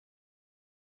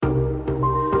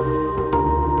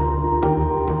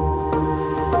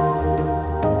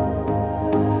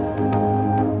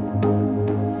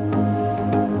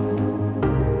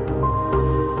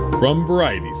From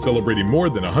Variety, celebrating more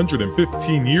than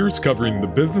 115 years covering the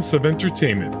business of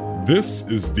entertainment, this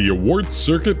is the Award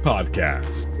Circuit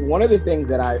Podcast. One of the things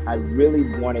that I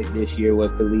really wanted this year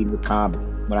was to lead with comedy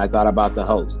when I thought about the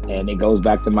host. And it goes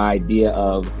back to my idea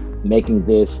of making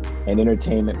this an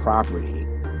entertainment property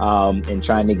and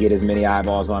trying to get as many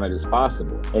eyeballs on it as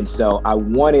possible. And so I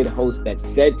wanted hosts that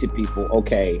said to people,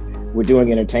 okay, we're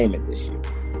doing entertainment this year.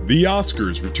 The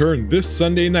Oscars return this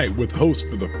Sunday night with hosts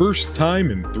for the first time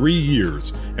in 3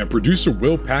 years, and producer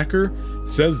Will Packer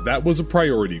says that was a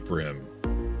priority for him.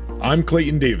 I'm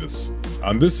Clayton Davis.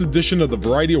 On this edition of the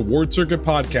Variety Award Circuit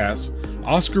Podcast,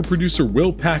 Oscar producer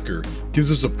Will Packer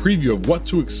gives us a preview of what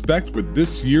to expect with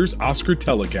this year's Oscar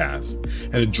telecast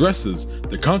and addresses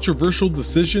the controversial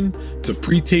decision to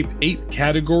pre-tape 8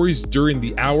 categories during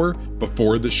the hour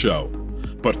before the show.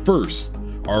 But first,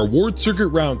 our Award Circuit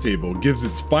Roundtable gives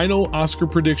its final Oscar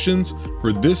predictions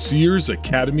for this year's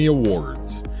Academy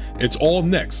Awards. It's all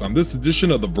next on this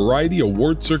edition of the Variety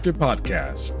Award Circuit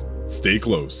Podcast. Stay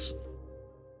close.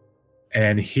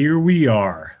 And here we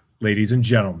are, ladies and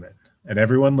gentlemen, and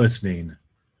everyone listening.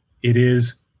 It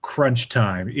is crunch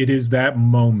time. It is that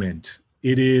moment.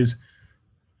 It is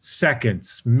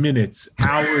seconds, minutes,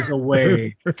 hours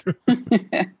away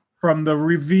from the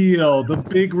reveal, the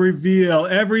big reveal,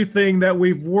 everything that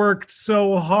we've worked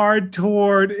so hard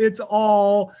toward. It's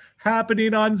all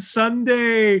happening on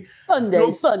Sunday.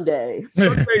 Sunday.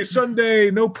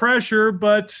 No pressure,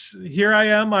 but here I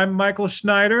am. I'm Michael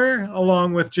Schneider,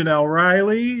 along with Janelle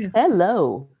Riley.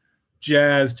 Hello.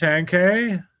 Jazz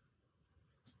Tankay.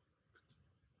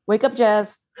 Wake up,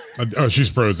 Jazz. Oh,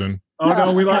 she's frozen. Oh,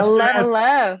 no, we lost Jazz.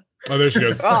 Hello. Oh, there she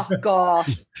goes. Oh,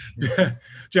 gosh.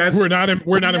 Jazz, we're not in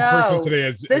person today.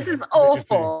 This is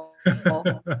awful.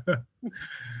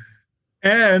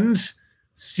 And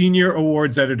Senior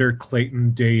Awards Editor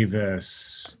Clayton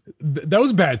Davis. That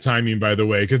was bad timing, by the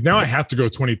way, because now I have to go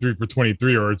 23 for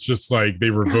 23, or it's just like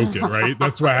they revoke it, right?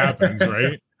 That's what happens,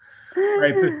 right?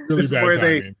 Right. Really this is bad where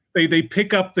timing. They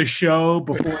pick up the show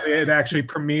before it actually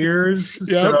premieres.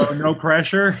 Yep. So no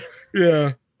pressure.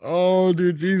 Yeah. Oh,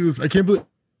 dude, Jesus! I can't believe.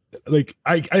 Like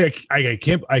I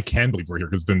can believe we're here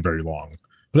because it's been very long,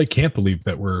 but I can't believe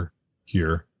that we're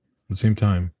here at the same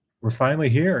time. We're finally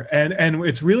here, and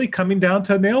it's really coming down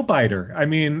to a nail biter. I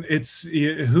mean, it's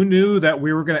who knew that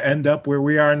we were going to end up where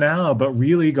we are now, but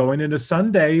really going into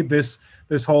Sunday, this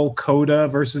whole Coda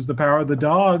versus the Power of the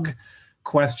Dog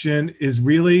question is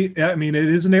really, I mean, it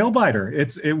is a nail biter.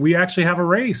 We actually have a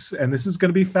race, and this is going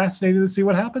to be fascinating to see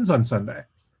what happens on Sunday.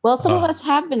 Well, some of us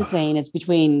have been saying it's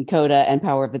between Coda and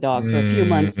Power of the Dog for a few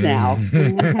months now.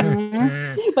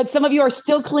 But some of you are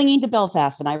still clinging to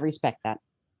Belfast, and I respect that.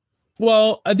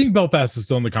 Well, I think Belfast is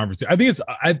still in the conversation. I think it's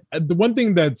the one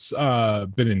thing that's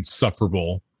been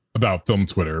insufferable about film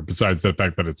Twitter, besides the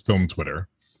fact that it's film Twitter,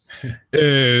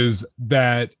 is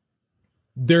that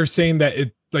they're saying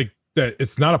that that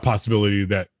it's not a possibility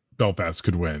that Belfast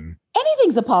could win.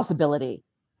 Anything's a possibility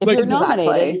if you're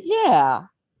nominated. Yeah.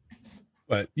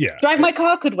 But yeah, Drive My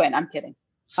Car could win. I'm kidding.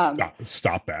 Stop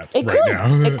that it right could.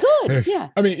 now. It could. Yeah.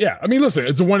 I mean, listen,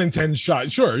 it's a 1 in 10 shot.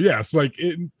 Sure. Yes. Like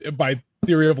by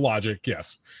theory of logic.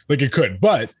 Yes. Like it could,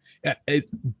 but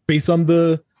based on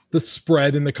the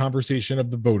spread in the conversation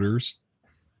of the voters,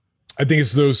 I think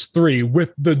it's those three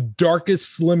with the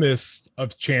darkest, slimmest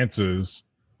of chances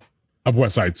of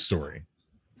West Side Story.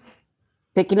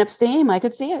 Picking up steam. I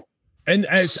could see it. And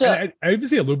I even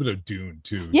see a little bit of Dune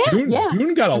too. Yeah,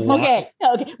 Dune got a lot. Okay,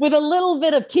 with a little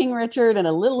bit of King Richard and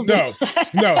a little bit.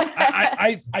 No.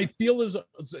 I feel as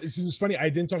it's funny. I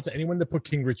didn't talk to anyone that put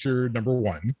King Richard number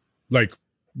one. Like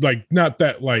not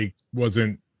that like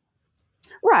wasn't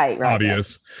right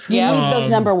obvious. Yeah, you need those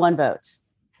number one votes.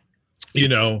 You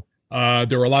know,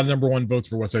 there were a lot of number one votes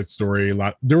for West Side Story.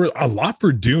 There were a lot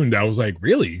for Dune. That was like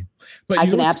really. But I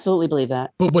can absolutely believe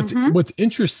that. But what's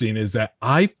interesting is that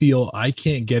I feel I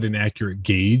can't get an accurate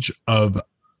gauge of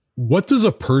what does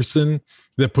a person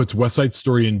that puts West Side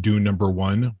Story and Dune number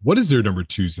one, what is their number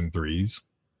 2s and 3s?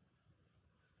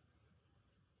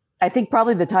 I think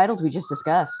probably the titles we just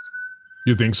discussed.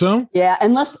 You think so? Yeah,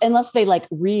 unless they like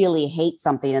really hate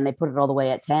something and they put it all the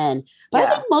way at 10. But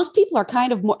I think most people are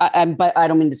kind of more. But I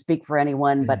don't mean to speak for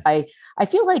anyone, but I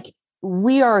feel like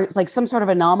we are like some sort of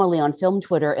anomaly on film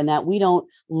Twitter in that we don't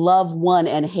love one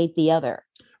and hate the other.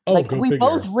 Oh, like we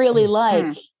both really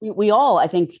like, we all, I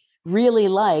think, really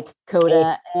like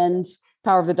Coda and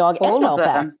Power of the Dog and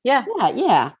Belfast. Yeah.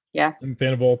 I'm a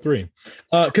fan of all three.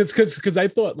 Because I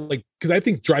thought because I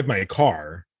think Drive My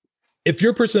Car, if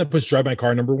you're a person that puts Drive My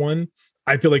Car number one,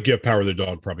 I feel like you have Power of the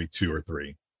Dog probably 2 or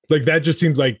 3. Like that just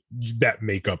seems like that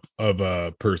makeup of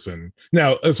a person.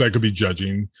 Now, so I could be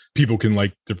judging. People can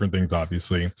like different things,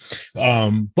 obviously.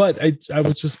 But I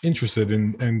was just interested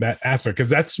in that aspect because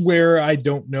that's where I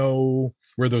don't know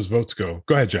where those votes go.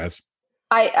 Go ahead, Jazz.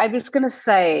 I was going to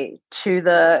say to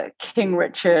the King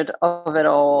Richard of it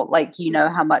all, like, you know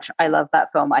how much I love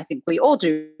that film. I think we all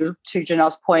do. To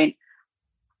Janelle's point,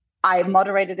 I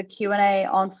moderated a Q&A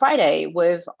on Friday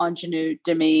with Anjanou,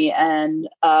 Demi, and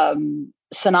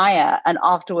Sanaya. And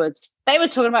afterwards, they were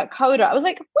talking about Coda. I was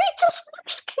like, we just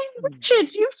watched King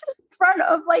Richard. You've stood in front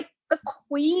of like the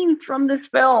queen from this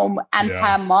film. And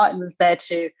Pam Martin was there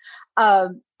too.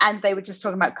 And they were just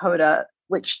talking about Coda,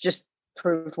 which just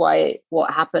proved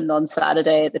what happened on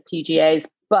Saturday at the PGAs.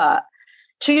 But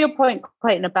to your point,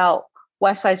 Clayton, about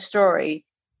West Side Story,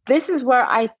 this is where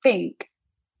I think,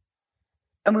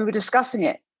 and we were discussing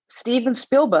it, Steven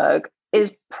Spielberg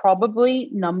is probably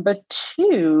number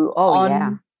 2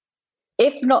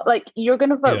 if not, like, you're going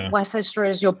to vote West Side Story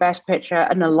as your best picture,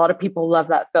 and a lot of people love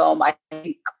that film. I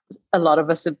think a lot of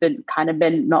us have been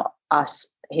not us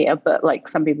here, but like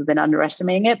some people have been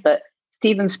underestimating it. But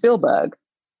Steven Spielberg,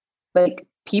 like,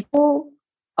 people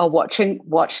are watch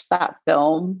that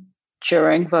film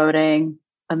during voting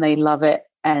and they love it,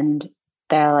 and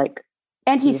they're like,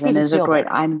 and he's Steven Spielberg.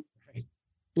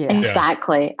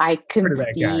 Exactly. I can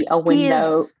be a window. He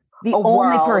is the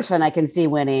only person I can see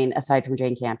winning aside from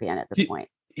Jane Campion at this point.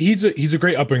 He's a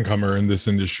great up and comer in this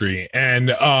industry, and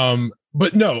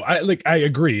but no, I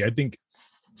agree. I think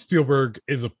Spielberg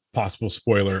is a possible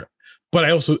spoiler, but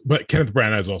Kenneth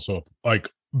Branagh is also like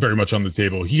very much on the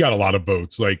table. He got a lot of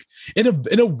votes, like in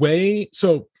a way.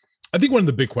 So I think one of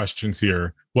the big questions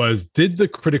here was, did the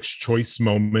Critics' Choice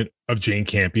moment of Jane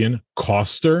Campion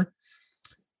cost her?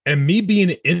 And me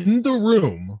being in the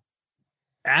room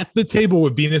at the table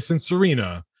with Venus and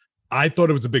Serena, I thought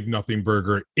it was a big nothing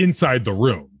burger inside the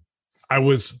room. I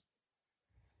was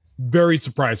very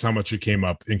surprised how much it came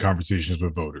up in conversations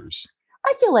with voters.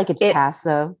 I feel like it's passed,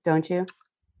 though, don't you?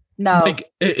 No,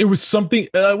 like it was something.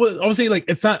 I would say, like,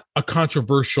 it's not a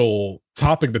controversial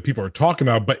topic that people are talking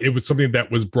about, but it was something that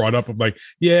was brought up of like,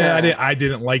 I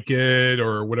didn't like it,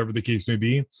 or whatever the case may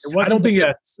be. I don't think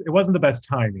it wasn't the best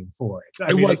timing for it.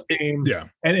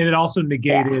 And it also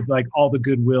negated like all the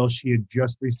goodwill she had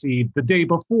just received the day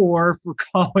before for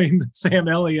calling Sam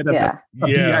Elliott a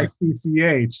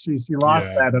BICCH. She lost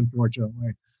that,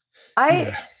 unfortunately.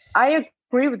 I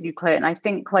agree with you, Clayton. I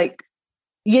think, like,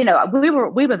 you know, we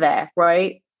were there,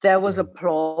 right? There was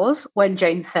applause when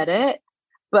Jane said it,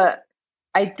 but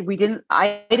I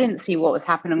didn't see what was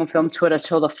happening on film Twitter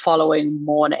till the following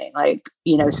morning. Like,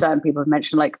 you know, certain people have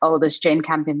mentioned like, oh, this Jane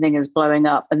Campion thing is blowing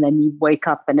up, and then you wake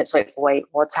up and it's like, wait,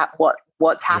 what's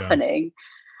happening?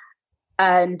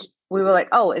 And we were like,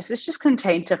 oh, is this just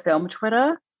contained to film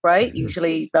Twitter? Right? Mm-hmm.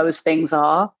 Usually those things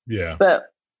are. Yeah. But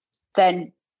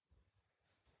then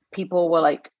people were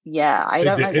like, yeah, I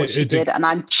don't like what she did, and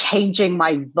I'm changing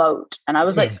my vote. And I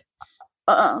was like,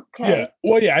 okay. Yeah.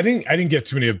 Well, yeah, I didn't get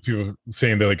too many of people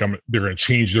saying that like they're going to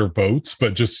change their votes,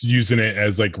 but just using it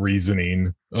as like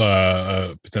reasoning,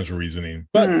 potential reasoning.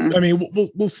 But I mean,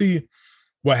 we'll see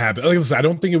what happens. Like I said, I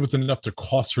don't think it was enough to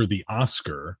cost her the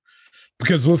Oscar,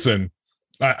 because listen,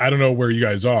 I don't know where you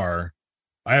guys are.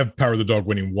 I have Power of the Dog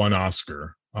winning 1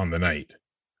 Oscar on the night,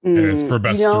 and it's for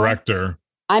Best Director.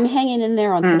 I'm hanging in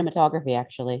there on cinematography,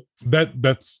 actually.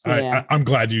 I'm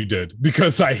glad you did,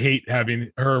 because I hate having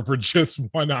her for just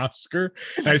 1 Oscar.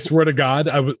 And I swear to God,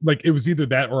 I was like, it was either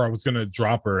that or I was going to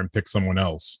drop her and pick someone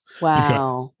else.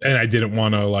 Wow. And I didn't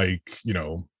want to, like, you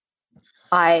know,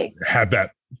 I have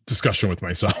that discussion with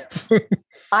myself.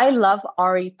 I love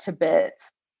Ari to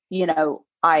bits. You know,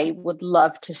 I would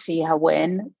love to see her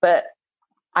win, but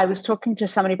I was talking to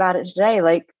somebody about it today.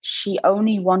 Like, she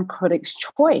only won Critics'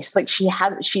 Choice. Like, she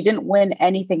didn't win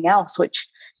anything else, which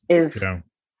is,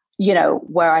 you know,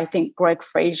 where I think Greg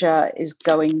Fraser is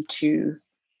going to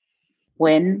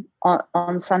win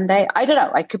on Sunday. I don't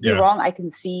know. I could be wrong. I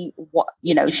can see what,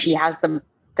 you know, she has the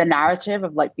narrative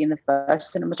of like being the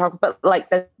first cinematographer, but like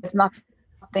there's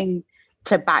nothing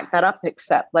to back that up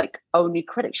except like only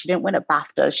Critics. She didn't win at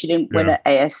BAFTA. She didn't win at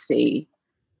ASC.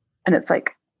 And it's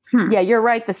like, yeah, you're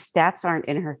right. The stats aren't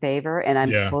in her favor, and I'm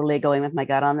totally going with my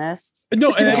gut on this.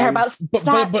 No, and I care about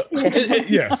stats. But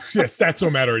stats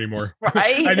don't matter anymore.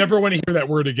 Right? I never want to hear that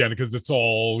word again because it's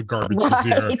all garbage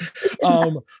here.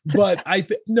 But I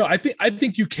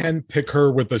think you can pick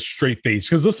her with a straight face,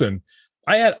 because listen,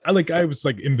 I was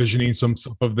like envisioning some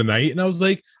stuff of the night, and I was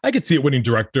like, I could see it winning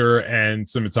director and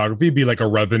cinematography, be like a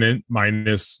Revenant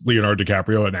minus Leonardo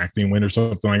DiCaprio, an acting win or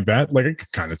something like that. Like I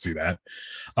could kind of see that.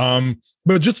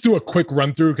 But just to do a quick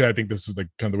run through, because I think this is like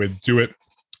kind of the way to do it.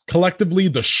 Collectively,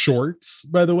 the shorts,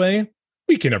 by the way,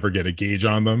 we can never get a gauge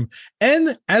on them,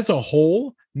 and as a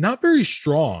whole, not very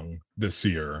strong this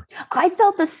year. I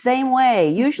felt the same way.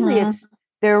 Usually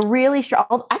they're really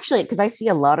strong. Actually, because I see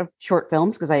a lot of short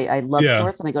films because I love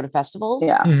shorts and I go to festivals.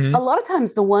 Yeah. A lot of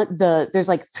times there's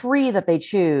like 3 that they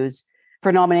choose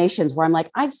for nominations where I'm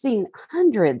like, I've seen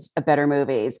hundreds of better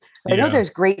movies. But I know there's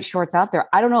great shorts out there.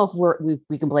 I don't know if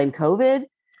we can blame COVID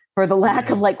for the lack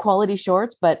of like quality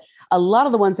shorts, but a lot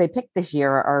of the ones they picked this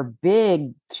year are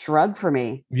big shrug for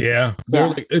me. Yeah,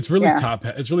 like, it's really top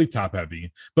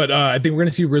heavy. But I think we're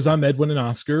gonna see Riz Ahmed win an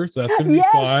Oscar, so that's gonna be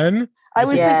fun. I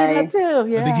was thinking that too.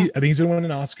 Yeah, I think he's gonna win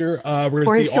an Oscar. We're gonna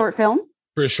for see his short film.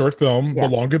 For his short film, The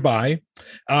Long Goodbye.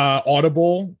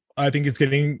 Audible, I think it's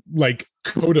getting like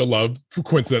Coda love,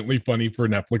 coincidentally funny for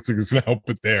Netflix. It's gonna help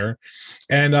it there.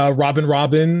 And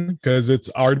Robin, because it's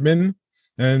Aardman,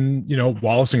 and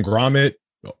Wallace and Gromit,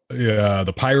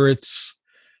 the Pirates,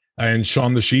 and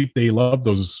Shaun the Sheep. They love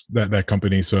that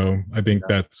company, so I think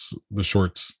that's the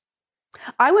shorts.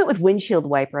 I went with Windshield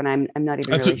Wiper, and I'm not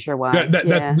even really sure why.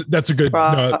 That's a good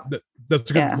that's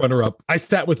a good runner up. I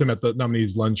sat with him at the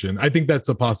nominees luncheon. I think that's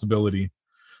a possibility.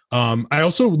 I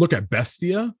also look at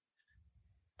Bestia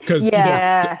because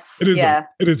it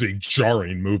is a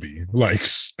jarring movie, like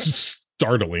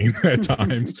startling at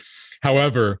times.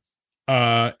 However,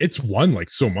 it's won like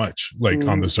so much like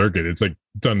on the circuit. It's like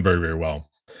done very, very well.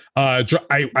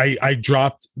 I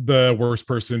dropped the worst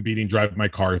person beating Drive My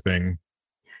Car thing.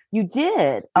 You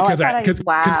did? Because I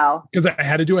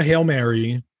had to do a Hail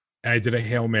Mary, and I did a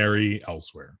Hail Mary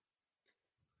elsewhere.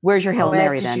 Where's your Hail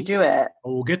Mary then? Did you do it?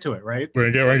 Oh, we'll get to it, right?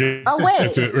 We're gonna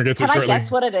get to it. Can I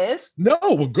guess what it is? No,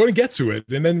 we're going to get to it,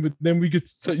 and then you could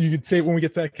say it when we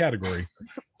get to that category.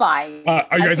 Fine.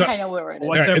 Are you guys? I know where it is.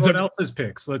 What's everyone else's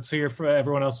picks? Let's hear for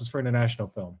everyone else's for international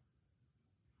film.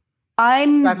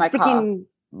 I'm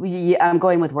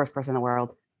going with worst person in the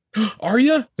world. Are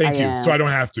you? Thank you. So I don't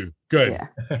have to. Good.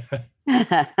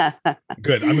 Yeah.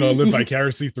 Good. I'm going to live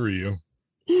vicariously through you.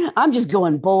 I'm just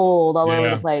going bold all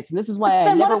over the place, and this is why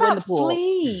I never win the pool.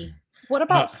 Flea? What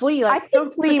about Flea? Like, I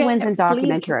think Flea wins in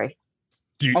documentary.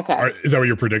 Is that what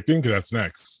you're predicting? Because that's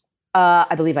next.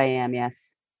 I believe I am.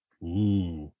 Yes.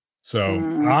 Ooh. So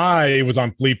I was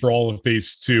on Flea for all of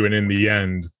phase 2, and in the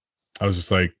end, I was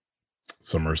just like,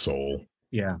 Summer Soul.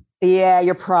 Yeah. Yeah,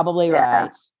 you're probably right.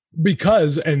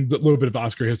 Because, and a little bit of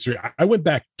Oscar history, I went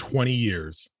back 20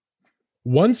 years.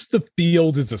 Once the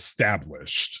field is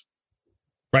established,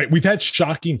 right? We've had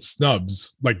shocking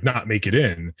snubs, like not make it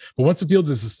in. But once the field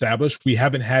is established, we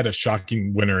haven't had a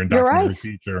shocking winner in documentary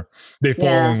feature. They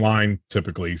fall in line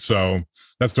typically. So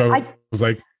that's what I was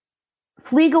like.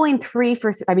 Flea going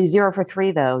 0 for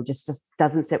 3 though, just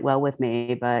doesn't sit well with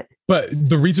me. But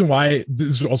the reason why,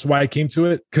 this is also why I came to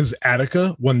it, because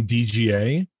Attica won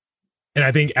DGA. And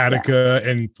I think Attica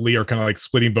and Flea are kind of like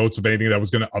splitting votes of anything that was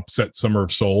going to upset Summer of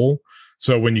Soul.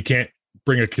 So when you can't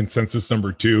bring a consensus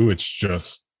number 2, it's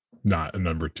just not a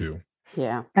number 2.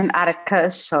 Yeah. And Attica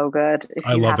is so good. If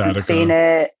I you love haven't Attica. seen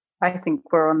it, I think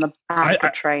we're on the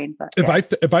Attica train. But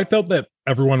if I felt that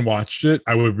everyone watched it,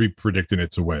 I would be predicting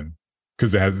it to win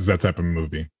because it has that type of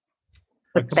movie.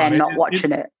 But then not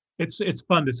watching it. It's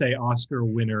fun to say Oscar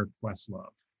winner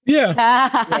Questlove. Yeah.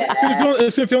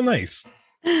 It's gonna feel nice.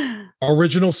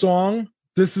 Original song.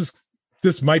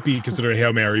 This might be considered a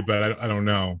Hail Mary, but I don't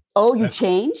know. Oh, you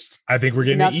changed? I think we're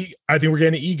getting I think we're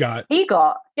getting an EGOT.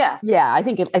 EGOT, yeah. Yeah, I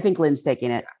think Lynn's taking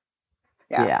it.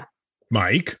 Yeah.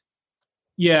 Mike?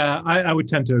 Yeah, I would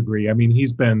tend to agree. I mean,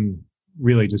 he's been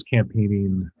really just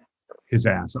campaigning his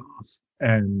ass off.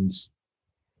 And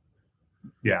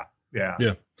yeah.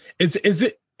 Is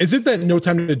it that No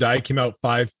Time to Die came out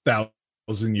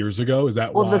 5,000 years ago? Is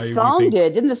that why? The song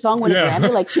did. Didn't the song win a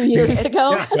Grammy like 2 years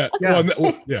ago?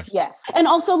 Yes. And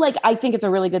also, like, I think it's a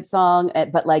really good song,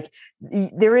 but like,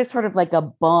 there is sort of like a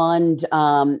Bond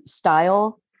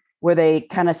style where they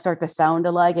kind of start to sound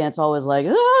alike, and it's always like,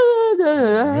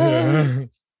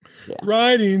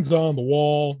 writings on the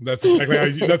wall. That's exactly what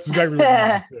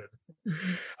I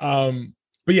did.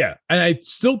 But yeah, and I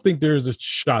still think there's a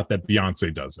shot that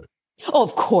Beyonce does it. Oh,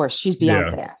 of course, she's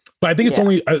Beyonce. Yeah. But I think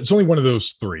it's only one of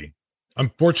those 3.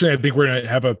 Unfortunately, I think we're gonna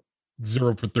have a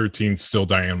 0 for 13 still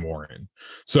Diane Warren.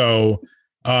 So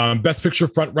best picture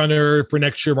frontrunner for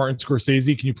next year, Martin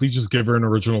Scorsese. Can you please just give her an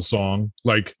original song?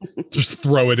 Like, just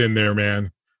throw it in there,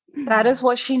 man. That is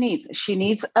what she needs. She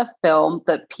needs a film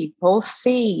that people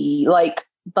see, like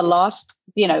the last,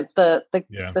 the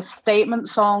statement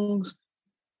songs.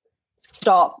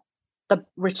 Stop. The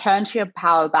Return to Your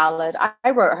Power ballad.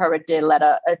 I wrote her a dear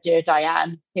letter, a dear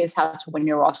Diane. Here's how to win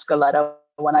your Oscar letter.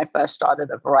 When I first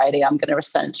started at Variety, I'm going to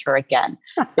send it to her again.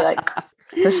 Be like,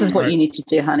 this is what you need to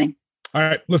do, honey. All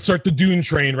right, let's start the Dune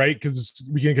train, right? Because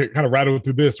we can get kind of rattled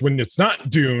through this. When it's not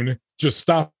Dune, just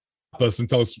stop us and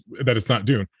tell us that it's not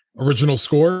Dune. Original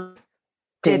score?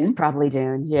 Dune. It's probably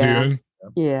Dune. Yeah. Dune.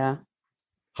 Yeah.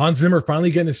 Hans Zimmer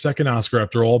finally getting his second Oscar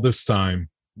after all this time.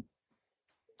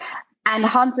 And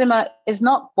Hans Zimmer is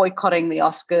not boycotting the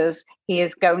Oscars.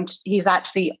 He's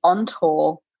actually on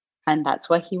tour, and that's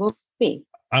where he will be.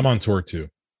 I'm on tour too.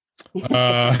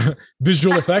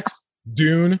 Visual effects,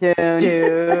 Dune.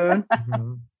 Dune.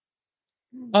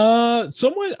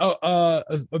 Somewhat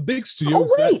a big studio. Oh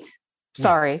wait,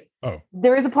 sorry. Oh,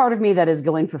 there is a part of me that is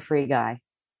going for Free Guy.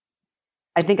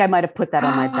 I think I might have put that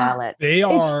on my ballot. They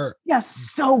are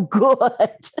so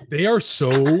good. They are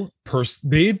so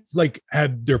they like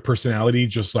had their personality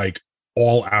just like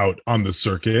all out on the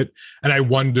circuit, and I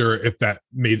wonder if that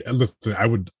made. Listen, I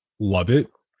would love it.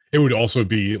 It would also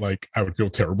be like I would feel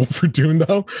terrible for Dune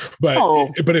though, but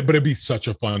it'd be such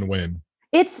a fun win.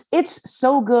 It's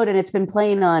so good, and it's been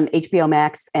playing on HBO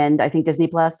Max and I think Disney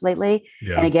Plus lately.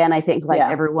 Yeah. And again, I think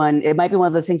everyone, it might be one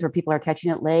of those things where people are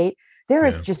catching it late.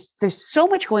 There's so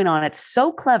much going on. It's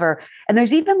so clever, and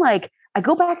there's even like I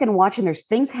go back and watch, and there's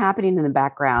things happening in the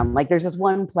background. Like there's this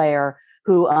one player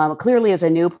who clearly is a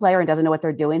new player and doesn't know what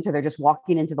they're doing, so they're just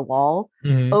walking into the wall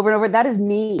over and over. That is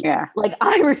me. Yeah, like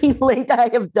I relate. I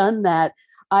have done that.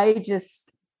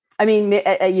 This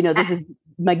is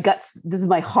my guts. This is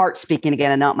my heart speaking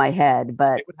again, and not my head.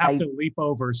 But it would have to leap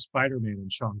over Spider-Man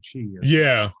and Shang-Chi.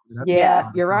 Yeah,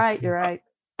 you're right. You're right.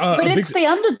 But it's the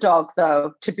underdog,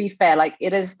 though. To be fair, like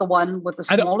it is the one with the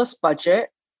smallest budget.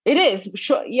 It is,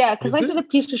 sure, yeah. Because I did a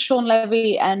piece with Sean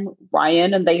Levy and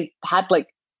Ryan, and they had like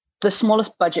the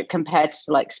smallest budget compared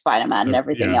to like Spider-Man and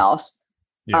everything else.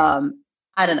 Yeah.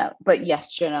 I don't know, but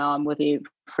yes, I'm with you.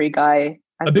 Free Guy.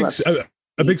 A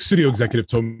big studio executive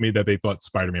told me that they thought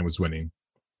Spider-Man was winning.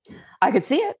 I could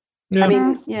see it. Yeah. I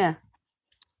mean, yeah.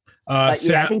 I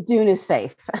think Dune is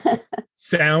safe.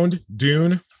 Sound,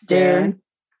 Dune.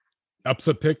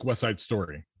 Upset pick, West Side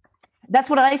Story. That's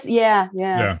what yeah.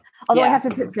 Although I have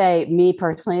to say, me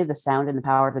personally, the sound and the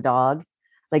power of the dog,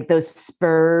 like those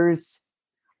spurs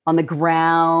on the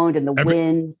ground and the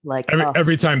wind, like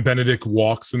every time Benedict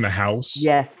walks in the house.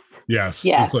 Yes.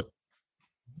 It's like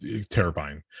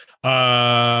terrifying.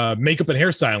 Makeup and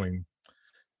hairstyling,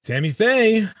 Tammy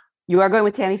Faye. You are going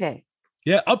with Tammy Faye.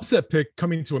 Yeah, upset pick,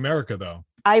 Coming to America though.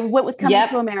 I went with Coming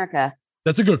to America.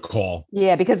 That's a good call.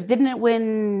 Yeah, because did it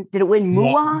win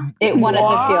Moi? It won at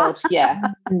the Guild, yeah.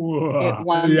 It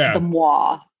won the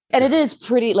Moi. And it is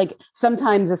pretty, like,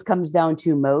 sometimes this comes down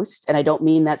to most, and I don't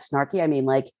mean that snarky. I mean,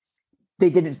 like,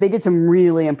 they did some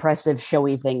really impressive,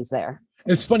 showy things there.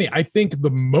 It's funny. I think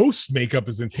the most makeup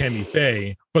is in Tammy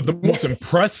Faye, but the most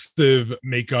impressive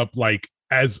makeup, like,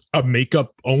 as a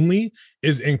makeup only,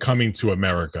 is in Coming to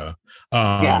America.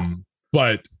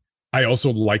 But I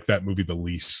also like that movie the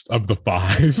least of the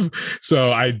five.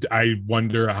 So I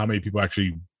wonder how many people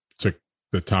actually took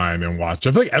the time and watched.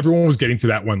 I feel like everyone was getting to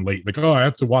that one late. Like, I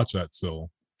have to watch that still.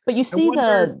 But you see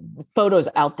the photos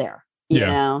out there, you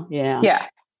know? Yeah.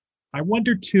 I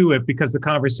wonder too, if because the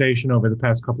conversation over the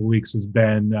past couple of weeks has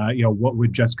been, what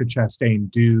would Jessica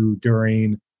Chastain do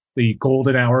during the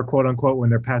golden hour, quote unquote, when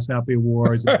they're passing out the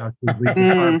awards and how she's leaving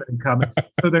the carpet and coming.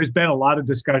 So there's been a lot of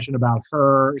discussion about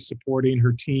her supporting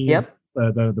her team,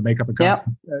 the makeup and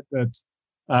costume,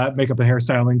 makeup and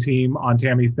hairstyling team on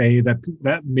Tammy Faye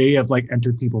that may have like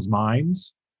entered people's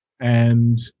minds,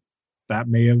 and that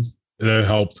may have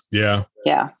helped. Yeah.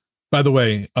 By the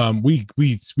way,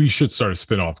 we should start a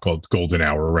spinoff called Golden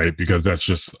Hour, right? Because that's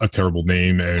just a terrible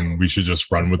name, and we should just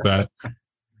run with that,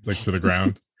 like to the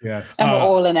ground. Yes. And we're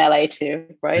all in LA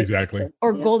too, right? Exactly.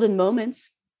 Or golden moments.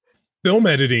 Film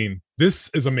editing. This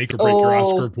is a make or break your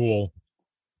Oscar pool.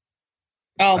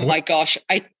 Oh my gosh.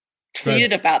 I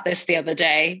tweeted about this the other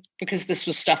day because this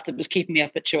was stuff that was keeping me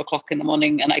up at 2:00 in the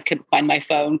morning, and I couldn't find my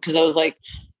phone because I was like,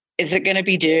 is it going to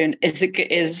be Dune?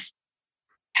 Is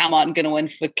Hamilton going to win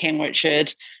for King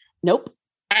Richard? Nope.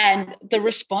 And the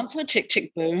response on Tick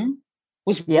Tick Boom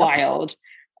was wild.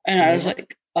 And I was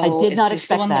like, I did not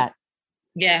expect that.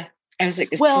 Yeah. I was like,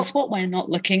 is this what we're not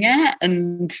looking at?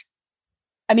 And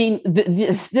I mean,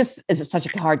 this is such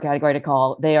a hard category to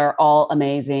call. They are all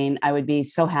amazing. I would be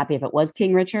so happy if it was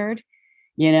King Richard,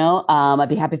 I'd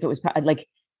be happy if it was like,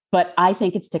 but I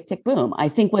think it's Tick, Tick, Boom. I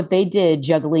think what they did,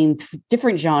 juggling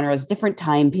different genres, different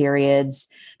time periods,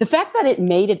 the fact that it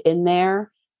made it in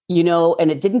there, and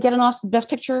it didn't get an Best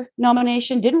Picture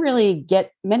nomination, didn't really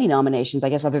get many nominations, I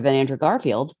guess, other than Andrew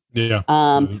Garfield. Yeah.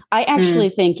 I actually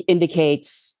think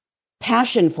indicates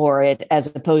passion for it as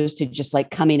opposed to just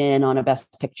like coming in on a Best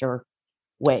Picture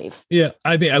wave. Yeah.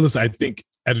 I think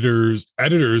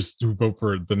editors who vote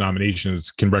for the nominations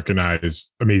can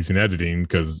recognize amazing editing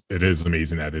because it is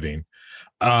amazing editing.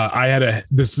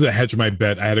 This is a hedge of my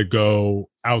bet. I had to go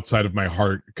outside of my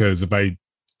heart because if I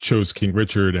chose King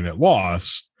Richard and it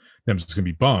lost, then I'm just going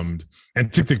to be bummed.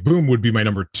 And Tick, Tick, Boom would be my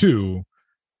number 2.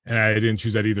 And I didn't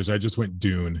choose that either. So I just went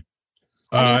Dune.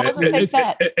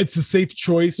 It's a safe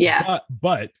choice. Yeah.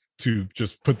 But to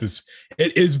just put this,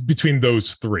 it is between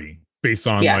those 3 based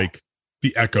on like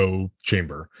the echo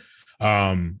chamber.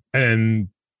 And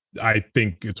I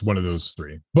think it's one of those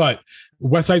 3. But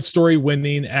West Side Story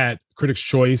winning at Critics'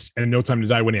 Choice and No Time to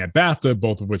Die winning at BAFTA,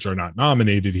 both of which are not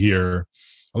nominated here.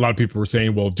 A lot of people were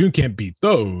saying, well, if Dune can't beat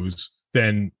those,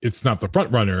 then it's not the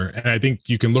front runner. And I think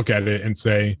you can look at it and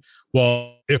say,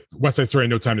 well, if West Side Story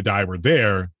and No Time to Die were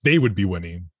there, they would be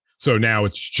winning. So now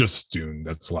it's just Dune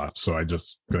that's left. So I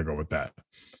just gonna go with that.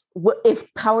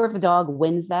 If Power of the Dog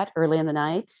wins that early in the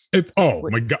night,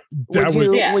 my God,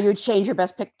 will you change your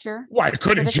Best Picture? Well, I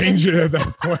couldn't change it at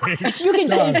that point. You can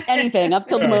change anything up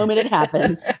till the moment it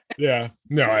happens. Yeah,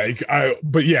 no,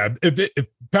 but yeah, if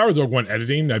Power of the Dog won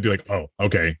editing, I'd be like, oh,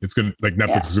 okay, it's gonna like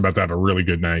Netflix is about to have a really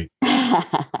good night.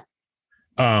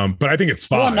 But I think it's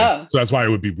 5, well, no. So that's why it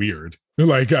would be weird.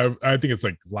 Like I think it's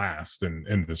like last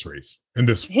in this race.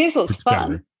 Here's what's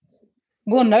fun.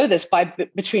 We'll know this by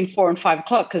between 4 and 5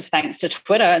 o'clock because thanks to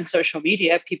Twitter and social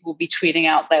media, people will be tweeting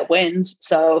out their wins.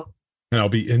 So, and I'll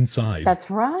be inside. That's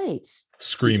right.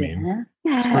 Screaming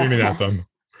at them.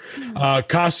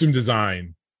 Costume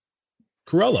design,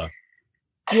 Cruella.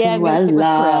 Yeah, I'm gonna stick with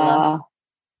Cruella.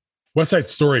 West Side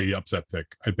Story upset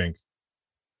pick, I think.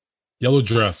 Yellow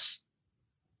Dress.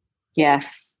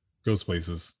 Yes. Goes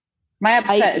places. My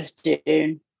upset is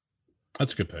Dune.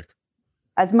 That's a good pick.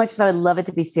 As much as I would love it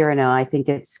to be Cyrano, I think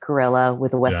it's Cruella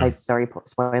with a West Side Story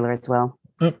spoiler as well.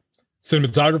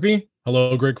 Cinematography.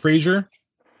 Hello, Greg Fraser.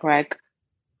 Greg.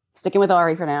 Sticking with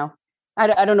Ari for now. I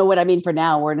don't know what I mean for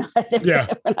now. We're not. Yeah,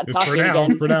 we're not it's talking for now.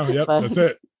 again. For now, yep, that's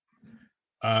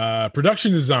it.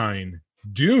 Production design,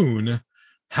 Dune.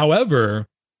 However,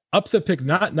 upset pick,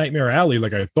 not Nightmare Alley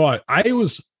like I thought. It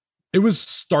was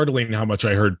startling how much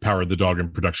I heard Power of the Dog in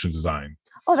production design.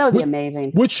 Oh, that would be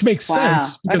amazing. Which makes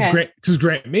sense because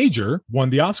Grant Major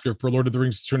won the Oscar for Lord of the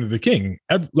Rings: Return of the King.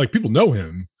 Like people know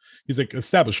him; he's like an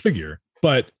established figure.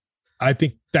 But I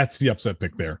think that's the upset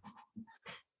pick there.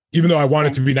 Even though I want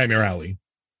it to be Nightmare Alley.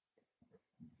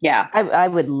 Yeah, I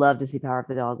would love to see Power of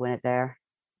the Dog win it there.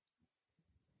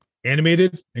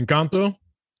 Animated Encanto.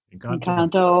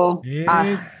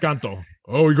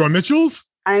 Oh, you're going Mitchell's?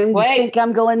 I think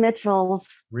I'm going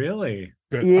Mitchell's. Really?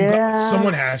 Good. Yeah.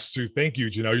 Someone has to. Thank you,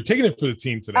 Janelle. You're taking it for the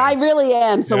team today. I really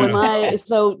am. So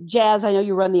so Jazz, I know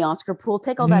you run the Oscar pool.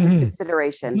 Take all that into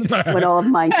consideration when all of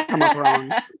mine come up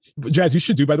wrong. Jazz, you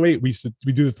should do. By the way, we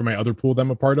do this for my other pool that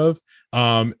I'm a part of.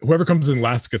 Whoever comes in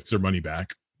last gets their money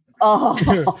back. Oh,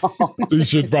 so you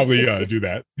should probably do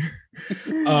that.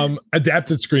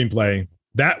 Adapted screenplay.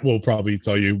 That will probably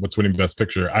tell you what's winning Best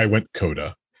Picture. I went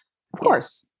Coda. Of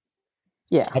course.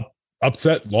 Yeah.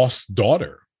 Upset Lost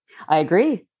Daughter. I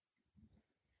agree.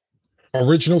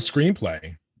 Original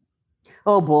screenplay.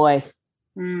 Oh boy.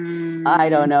 I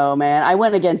don't know, man. I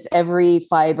went against every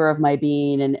fiber of my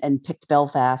being and picked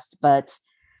Belfast, but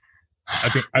I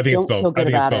think it's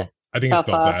Belfast. I think it's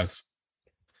Belfast.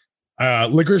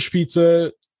 Licorice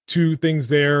Pizza, 2 things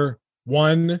there.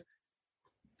 One,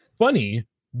 funny,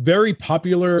 very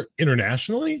popular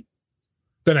internationally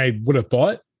than I would have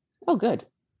thought. Oh, good.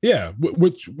 Yeah,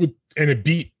 and it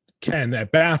beat Ken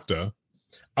at BAFTA.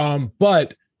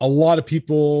 But a lot of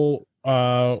people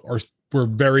were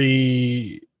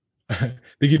very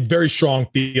they get very strong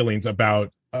feelings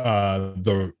about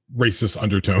the racist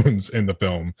undertones in the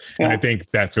film, and I think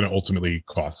that's going to ultimately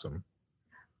cost them.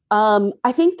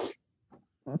 I think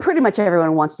pretty much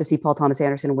everyone wants to see Paul Thomas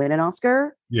Anderson win an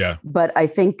Oscar. Yeah, but I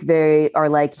think they are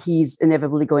like he's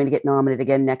inevitably going to get nominated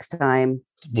again next time.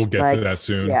 We'll get to that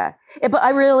soon. Yeah, but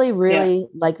I really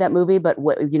like that movie. But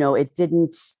it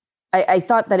didn't. I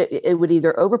thought that it would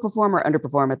either overperform or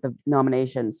underperform at the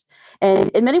nominations. And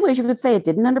in many ways, you could say it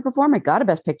didn't underperform. It got a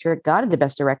Best Picture, it got a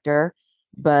Best Director,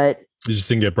 but you just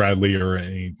didn't get Bradley or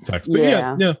any text. But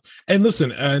yeah. And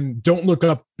listen, and Don't Look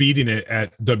Up beating it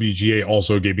at WGA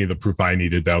also gave me the proof I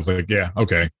needed. That I was like, yeah,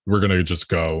 okay, we're gonna just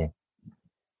go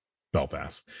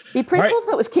Belfast. Be pretty cool if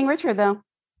it was King Richard, though.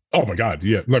 Oh my God.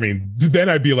 Yeah. I mean, then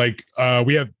I'd be like,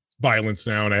 we have violence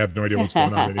now and I have no idea what's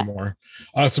going on anymore.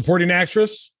 Supporting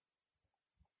actress.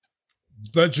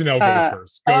 Let Janelle go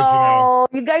first. Go, Janelle.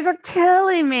 You guys are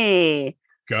killing me.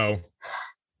 Go.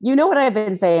 You know what I've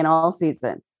been saying all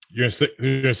season. You're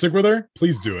gonna stick with her?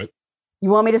 Please do it. You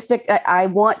want me to stick? I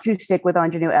want to stick with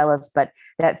Ingenue Ellis, but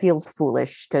that feels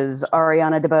foolish because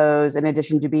Ariana DeBose, in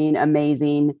addition to being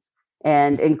amazing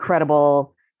and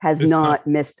incredible, has not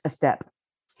missed a step.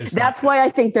 That's why I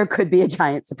think there could be a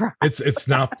giant surprise. It's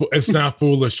not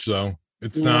foolish though.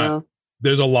 It's not.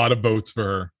 There's a lot of votes for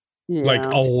her. Yeah. Like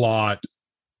a lot.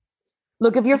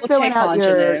 Look, if you're filling out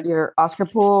your Oscar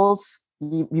pools,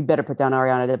 you better put down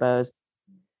Ariana DeBose.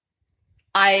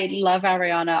 I love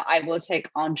Ariana. I will take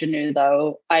Ingenue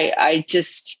though. I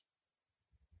just,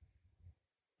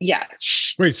 yeah.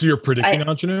 Wait, so you're predicting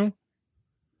Ingenue?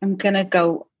 I'm gonna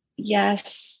go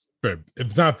yes. Babe, if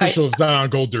it's not official, if it's not on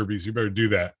Gold Derbies, you better do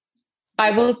that.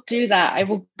 I will do that. I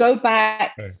will go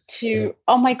back to.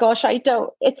 Oh my gosh, I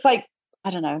don't. It's like I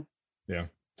don't know. Yeah.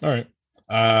 All right.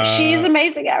 She's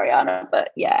amazing, Ariana.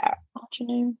 But yeah,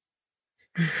 Ingenue.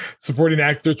 Supporting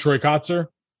actor Troy Kotzer.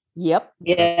 Yep.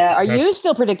 Yeah. Are you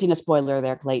still predicting a spoiler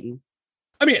there, Clayton?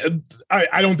 I mean,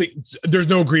 I don't think there's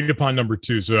no agreed upon number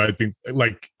 2. So I think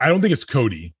I don't think it's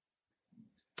Cody.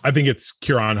 I think it's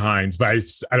Kieran Hines, but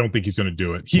I don't think he's going to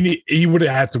do it. He would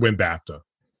have had to win BAFTA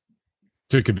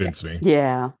to convince me.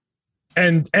 Yeah.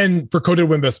 And for Cody to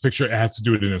win Best Picture, it has to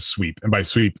do it in a sweep. And by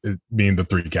sweep, it mean the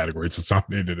 3 categories. It's not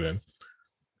made it in.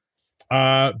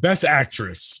 Best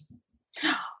Actress.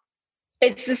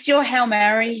 Is this your Hail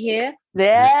Mary here?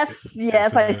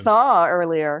 Yes, I saw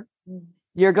earlier.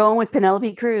 You're going with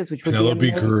Penelope Cruz, which would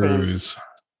Penelope Cruz.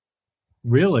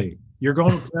 Really? You're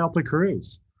going with Penelope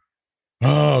Cruz?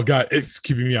 Oh God, it's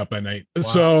keeping me up at night. Wow.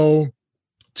 So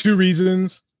 2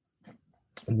 reasons.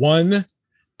 1,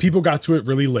 people got to it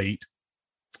really late,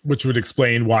 which would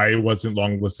explain why it wasn't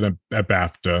longlisted at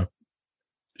BAFTA.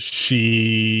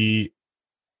 She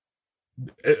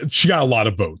got a lot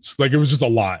of votes. Like it was just a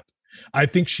lot. I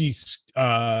think she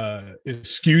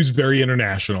skews very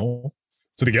international.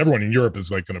 So I think everyone in Europe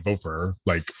is like going to vote for her,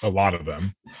 like a lot of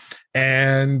them.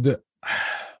 And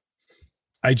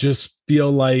I just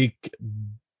feel like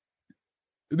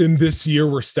in this year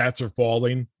where stats are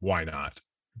falling, why not?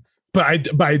 But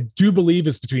I do believe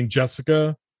it's between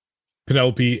Jessica,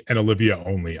 Penelope, and Olivia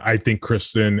only. I think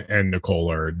Kristen and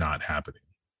Nicole are not happening.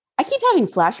 I keep having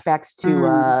flashbacks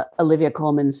to Olivia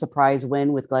Colman's surprise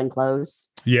win with Glenn Close.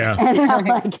 Yeah, and I'm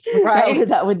like, right?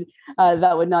 that would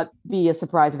not be a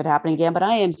surprise if it happened again. But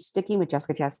I am sticking with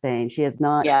Jessica Chastain. She has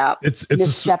not it's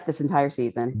misstepped this entire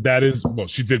season. That is, well,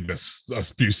 she did miss a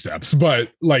few steps,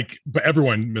 but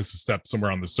everyone missed a step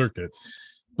somewhere on the circuit.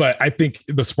 But I think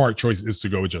the smart choice is to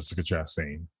go with Jessica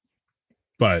Chastain.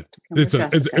 But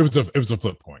it was a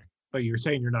flip coin. But you're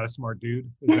saying you're not a smart dude?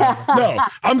 No,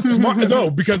 I'm smart. No,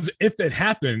 because if it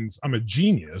happens, I'm a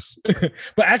genius.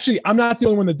 But actually, I'm not the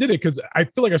only one that did it because I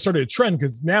feel like I started a trend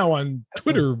because now on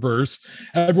Twitterverse,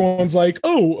 everyone's like,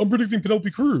 oh, I'm predicting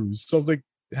Penelope Cruz. So I was like,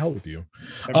 the hell with you.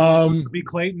 Everyone wants to be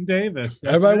Clayton Davis.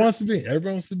 Everyone wants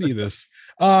to be this.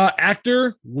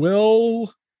 Actor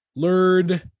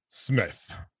Willard Smith.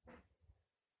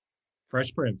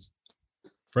 Fresh Prince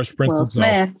himself.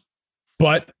 Smith.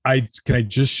 But can I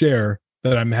just share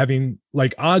that I'm having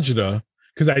like agita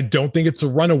because I don't think it's a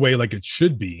runaway like it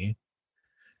should be.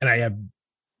 And I have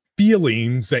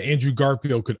feelings that Andrew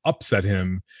Garfield could upset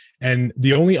him. And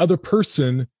the only other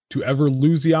person to ever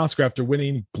lose the Oscar after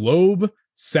winning Globe,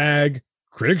 SAG,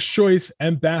 Critics' Choice,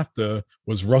 and BAFTA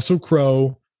was Russell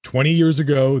Crowe 20 years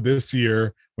ago this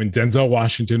year when Denzel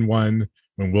Washington won,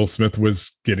 when Will Smith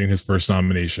was getting his first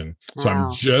nomination. So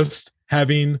I'm just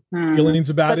having feelings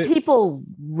about it. People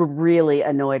were really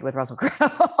annoyed with Russell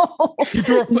Crowe. He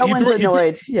threw a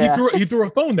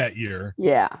phone that year.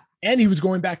 Yeah. And he was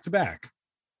going back to back.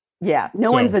 Yeah.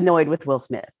 No one's annoyed with Will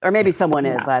Smith. Or maybe someone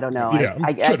is. I don't know. Yeah,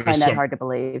 I find that hard to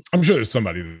believe. I'm sure there's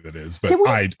somebody that is, but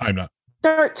I'm not.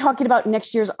 Start talking about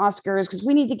next year's Oscars because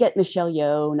we need to get Michelle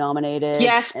Yeoh nominated.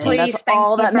 Yes, please. That's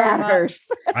all that matters.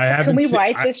 Can we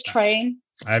ride this train?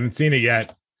 I haven't seen it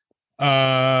yet.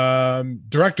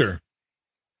 Director.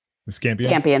 Miss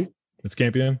Campion. Miss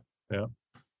Campion. Yeah.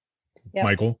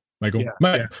 Michael.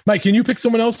 Yeah. Mike, can you pick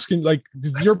someone else?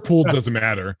 Your pool doesn't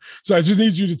matter. So I just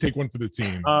need you to take one for the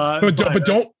team. But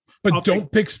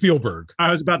don't pick Spielberg.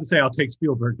 I was about to say I'll take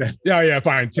Spielberg then. Yeah,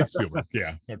 fine. Take Spielberg.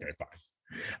 Yeah. Okay, fine.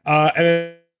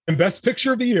 And then Best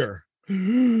Picture of the Year.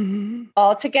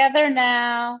 All together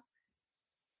now.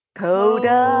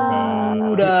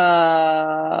 Coda.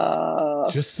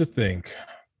 Just to think.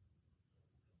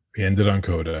 We ended on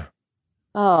Coda.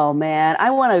 Oh man,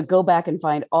 I want to go back and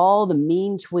find all the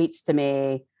mean tweets to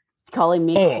me calling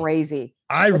me crazy.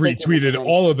 I retweeted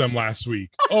all of them last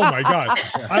week. Oh my god,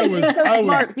 I was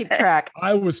smart to keep track.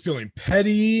 I was feeling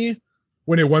petty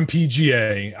when it won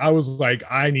PGA. I was like,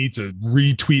 I need to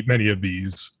retweet many of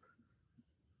these.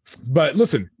 But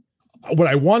listen, what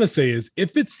I want to say is,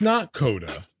 if it's not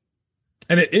Coda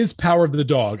and it is Power of the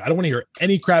Dog, I don't want to hear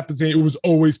any crap that saying it was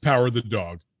always Power of the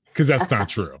Dog, because that's not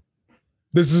true.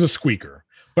 This is a squeaker,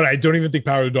 but I don't even think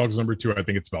Power of the Dog is number 2. I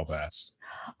think it's Belfast.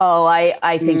 Oh,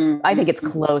 I think it's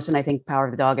close, and I think Power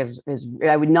of the Dog is.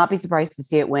 I would not be surprised to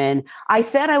see it win. I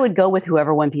said I would go with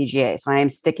whoever won PGA, so I am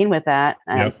sticking with that.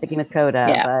 I'm sticking with Coda,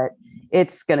 but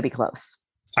it's going to be close.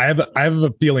 I have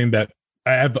a feeling that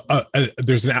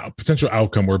there's a potential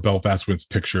outcome where Belfast wins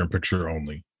picture and picture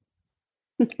only.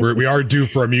 We are due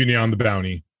for a Mutiny on the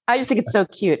Bounty. I just think it's so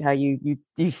cute how you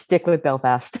stick with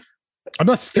Belfast. I'm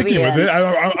not sticking with it.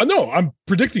 I know I'm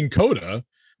predicting Coda,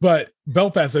 but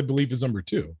Belfast, I believe, is number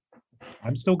 2.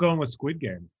 I'm still going with Squid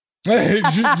Game. you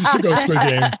should go Squid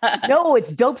Game. No,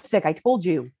 it's Dope Sick. I told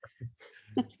you.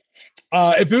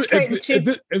 If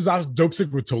it was Dope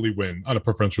Sick, would totally win on a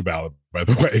preferential ballot, by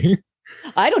the way.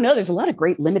 I don't know. There's a lot of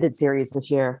great limited series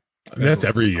this year. That's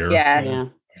every year. Yeah.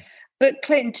 But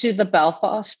Clayton, to the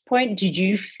Belfast point, did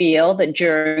you feel that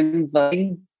during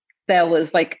voting there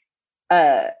was like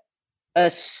a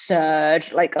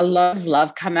surge, like a lot of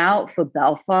love come out for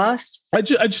Belfast? I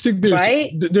just think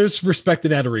there's respect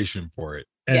and adoration for it,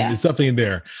 and it's something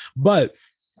there. But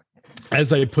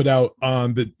as I put out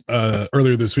on the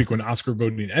earlier this week when Oscar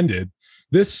voting ended,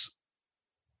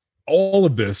 all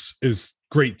of this is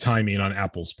great timing on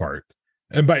Apple's part,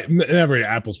 and by never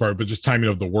Apple's part, but just timing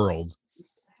of the world.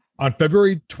 On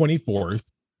February 24th,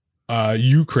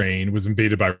 Ukraine was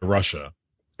invaded by Russia,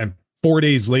 and 4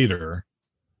 days later,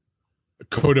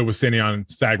 Coda was standing on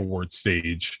SAG Awards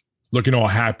stage, looking all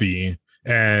happy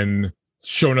and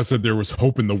showing us that there was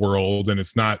hope in the world and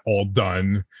it's not all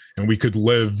done, and we could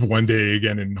live one day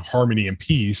again in harmony and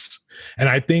peace. And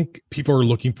I think people are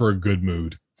looking for a good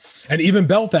mood. And even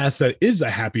Belfast, that is a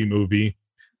happy movie,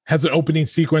 has an opening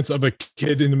sequence of a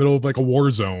kid in the middle of like a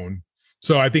war zone.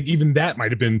 So I think even that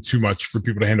might have been too much for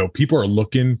people to handle. People are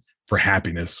looking for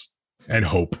happiness and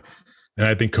hope. And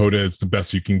I think Coda is the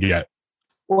best you can get.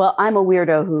 Well, I'm a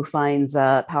weirdo who finds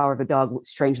Power of the Dog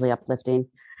strangely uplifting.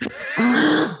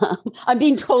 I'm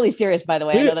being totally serious, by the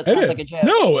way. I know that sounds like a joke.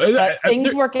 No, but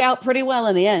things work out pretty well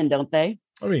in the end, don't they?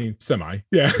 I mean, semi.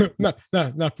 Yeah,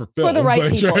 not for film. For the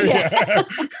right people. Sure, yeah.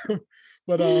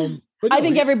 But no, I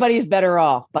think everybody's better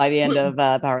off by the end of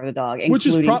Power of the Dog,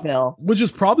 including Phil. Which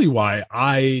is probably why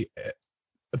I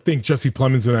think Jesse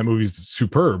Plemons in that movie is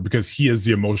superb, because he is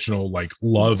the emotional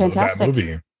love of that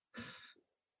movie.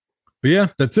 But yeah,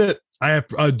 that's it. I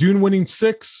have Dune winning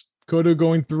 6, Coda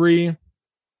going 3,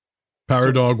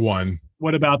 Power Dog 1.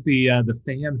 What about the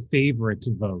fan favorite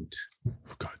vote? Oh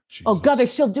God, Jesus. Oh God, they're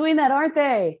still doing that, aren't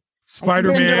they?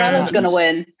 Spider-Man is going to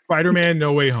win. Spider-Man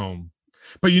No Way Home.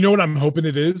 But you know what I'm hoping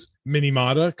it is?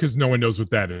 Minimata, because no one knows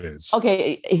what that is.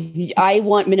 Okay, I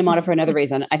want Minimata for another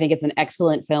reason. I think it's an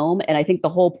excellent film, and I think the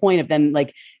whole point of them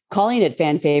calling it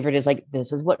fan favorite is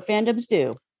this is what fandoms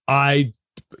do.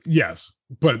 Yes,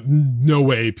 but no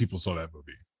way people saw that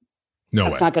movie. No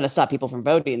way. It's not going to stop people from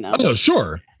voting, though. No,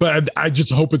 sure, but I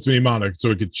just hope it's Minimata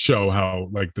so it could show how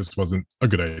this wasn't a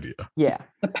good idea. Yeah,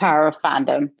 the power of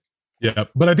fandom. Yeah,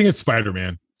 but I think it's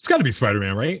Spider-Man. It's got to be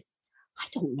Spider-Man, right? I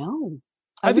don't know.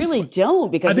 I really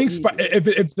don't, because I think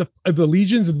if the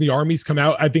legions and the armies come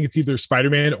out, I think it's either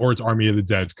Spider-Man or it's Army of the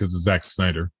Dead because of Zack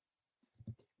Snyder.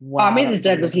 Wow. Army of the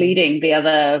Dead was leading the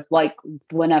other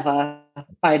whenever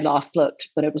I last looked,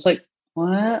 but it was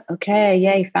what? Okay,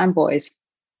 yay, fanboys,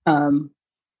 and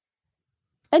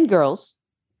girls,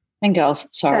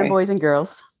 Sorry, fanboys and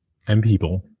girls and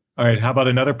people. All right, how about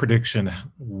another prediction?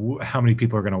 How many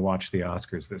people are going to watch the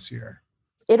Oscars this year?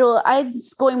 I'm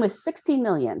going with 16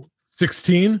 million.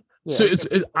 16. Yeah. So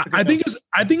I think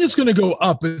it's going to go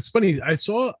up. It's funny. I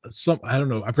saw I don't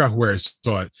know. I forgot where I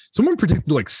saw it. Someone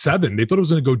predicted 7. They thought it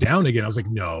was going to go down again. I was like,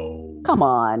 no, come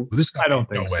on. I don't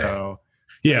think so.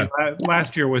 Yeah.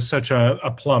 Last year was such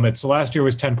a plummet. So last year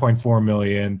was 10.4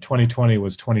 million. 2020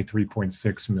 was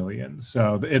 23.6 million.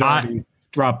 So it already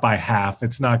dropped by half.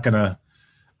 It's not going to,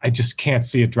 I just can't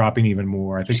see it dropping even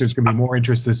more. I think there's going to be more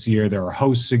interest this year. There are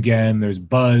hosts again. There's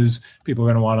buzz. People are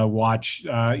going to want to watch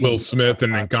Will Smith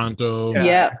and Encanto.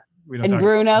 Yeah. And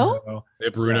Bruno. Yeah,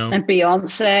 Bruno. And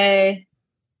Beyonce.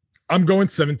 I'm going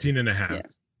 17 and a half.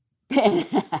 Yeah.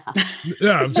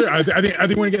 Yeah, I'm sure. I think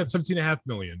we're gonna get 17.5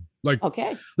 million. Like,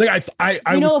 okay. Like I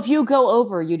if you go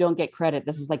over, you don't get credit.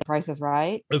 This is like Price is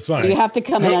Right. That's fine. So you have to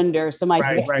come in under. So my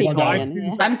 16 million.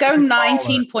 Yeah. I'm going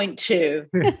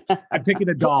 19.2. I'm picking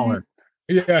 $1.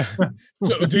 Yeah.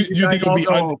 So do you think it'll be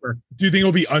over? Do you think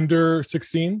it'll be under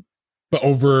 16, but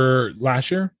over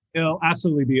last year? It'll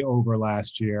absolutely be over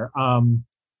last year.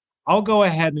 I'll go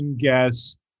ahead and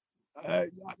guess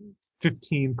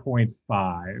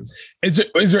 15.5.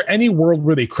 Is there any world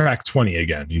where they crack 20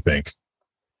 again, you think?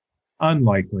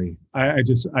 Unlikely. I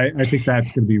think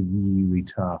that's going to be really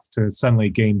tough to suddenly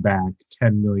gain back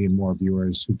 10 million more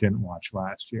viewers who didn't watch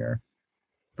last year.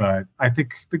 But I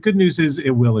think the good news is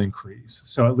it will increase.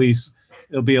 So at least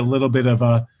it'll be a little bit of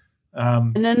a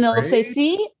and then they'll say,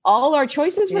 see, all our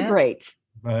choices were great.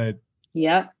 But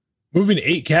moving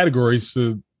 8 categories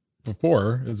to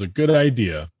before is a good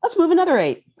idea. Let's move another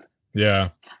 8. Yeah.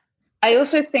 I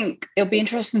also think it'll be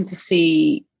interesting to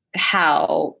see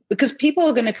how, because people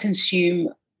are going to consume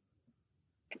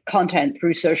content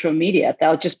through social media.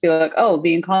 They'll just be like, oh,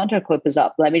 the Encanto clip is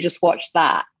up. Let me just watch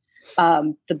that.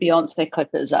 The Beyonce clip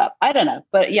is up. I don't know.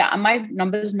 But yeah, my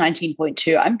number is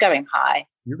 19.2. I'm going high.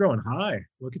 You're going high.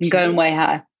 Look at you. I'm going way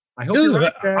high. I hope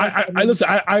you're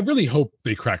right, I really hope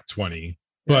they crack 20.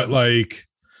 But like,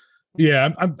 yeah,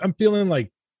 I'm feeling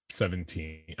like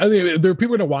 17. I think there are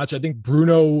people to watch. I think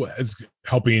Bruno is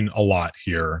helping a lot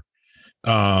here.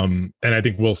 And I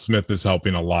think Will Smith is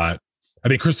helping a lot. I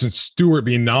think Kristen Stewart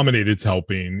being nominated is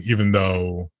helping, even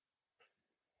though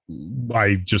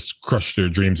I just crushed their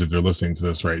dreams if they're listening to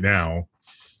this right now.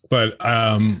 But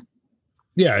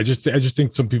yeah, I just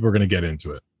think some people are going to get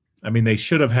into it. I mean, they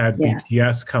should have had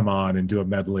BTS come on and do a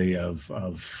medley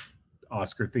of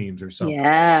Oscar themes or something.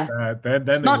 Yeah. Then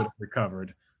they would have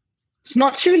recovered. It's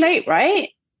not too late, right?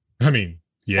 I mean,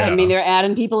 yeah. I mean, they're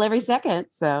adding people every second,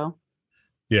 so.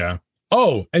 Yeah.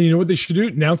 Oh, and you know what they should do?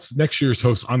 Announce next year's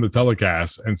host on the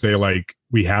telecast and say, like,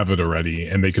 we have it already,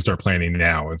 and they can start planning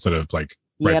now instead of like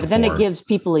right but then it gives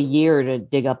people a year to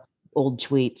dig up old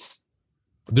tweets.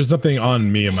 There's nothing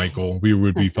on me and Michael. We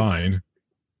would be fine.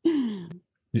 Me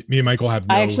and Michael have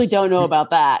no, I actually don't know about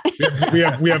that.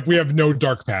 we have no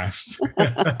dark past.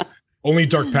 Only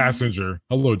dark passenger.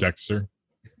 Hello, Dexter.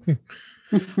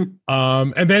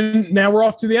 And then now we're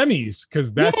off to the Emmys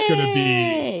because that's going to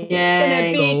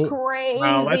be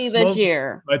crazy this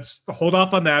year. Let's hold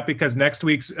off on that because next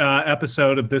week's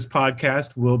episode of this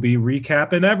podcast will be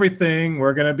recapping everything.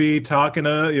 We're going to be talking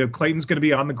to Clayton's going to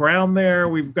be on the ground there.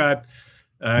 We've got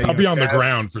I'll be on the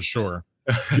ground for sure.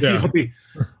 Yeah. You'll be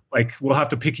like, we'll have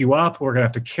to pick you up. We're going to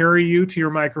have to carry you to your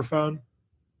microphone.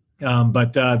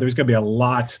 But there's going to be a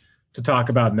lot to talk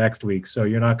about next week. So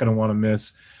you're not going to want to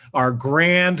miss our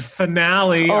grand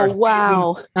finale. Oh,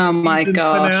 wow. Oh, my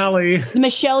God. Finale. The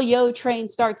Michelle Yeoh train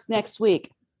starts next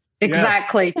week.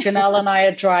 Exactly. Yeah. Janelle and I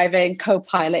are driving,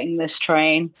 co-piloting this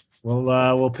train.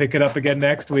 We'll pick it up again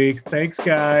next week. Thanks,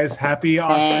 guys. Happy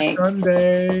Oscar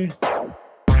Sunday.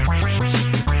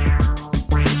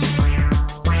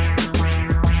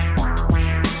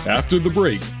 After the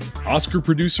break, Oscar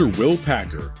producer Will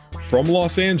Packer. From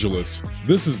Los Angeles,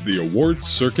 this is the Awards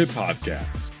Circuit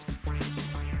Podcast.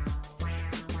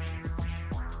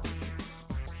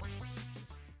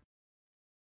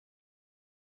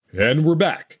 And we're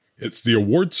back. It's the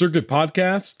Awards Circuit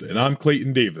Podcast, and I'm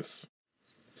Clayton Davis.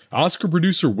 Oscar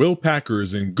producer Will Packer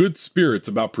is in good spirits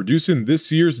about producing this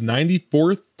year's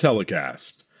 94th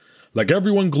telecast. Like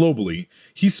everyone globally,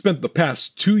 he spent the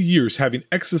past 2 years having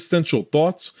existential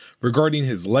thoughts regarding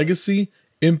his legacy,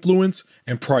 influence,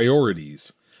 and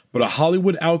priorities. But a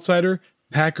Hollywood outsider,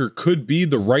 Packer could be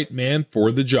the right man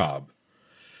for the job.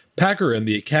 Packer and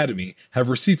the Academy have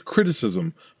received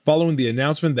criticism following the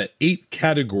announcement that 8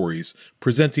 categories,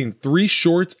 presenting 3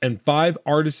 shorts and 5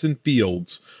 artisan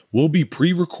fields, will be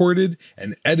pre-recorded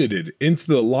and edited into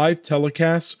the live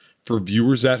telecast for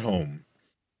viewers at home.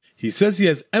 He says he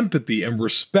has empathy and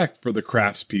respect for the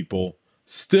craftspeople.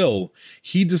 Still,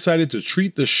 he decided to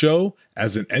treat the show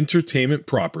as an entertainment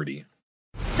property.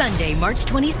 Sunday, March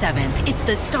 27th, it's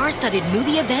the star-studded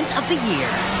movie event of the year.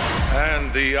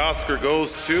 And the Oscar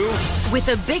goes to... With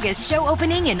the biggest show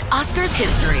opening in Oscars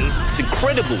history. It's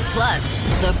incredible. Plus,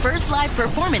 the first live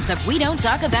performance of We Don't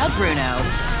Talk About Bruno.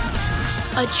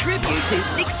 A tribute to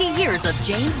 60 years of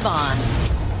James Bond.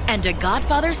 And a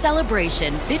Godfather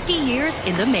celebration 50 years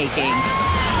in the making.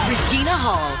 Regina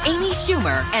Hall, Amy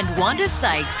Schumer, and Wanda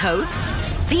Sykes host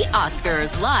The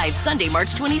Oscars live Sunday,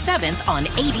 March 27th on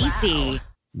ABC.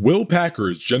 Will Packer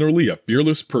is generally a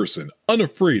fearless person,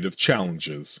 unafraid of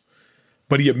challenges.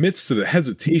 but he admits to the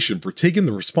hesitation for taking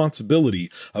the responsibility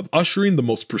of ushering the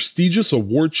most prestigious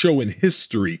award show in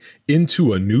history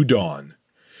into a new dawn.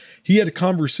 He had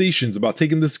conversations about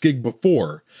taking this gig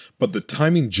before, but the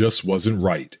timing just wasn't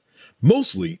right.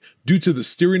 Mostly due to the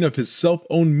steering of his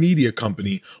self-owned media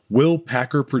company, Will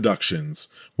Packer Productions,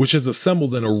 which has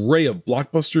assembled an array of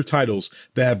blockbuster titles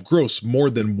that have grossed more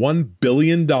than $1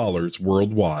 billion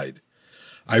worldwide.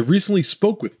 I recently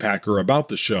spoke with Packer about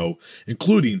the show,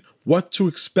 including what to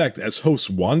expect as hosts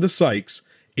Wanda Sykes,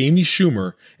 Amy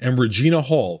Schumer, and Regina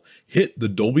Hall hit the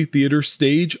Dolby Theater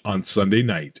stage on Sunday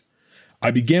night.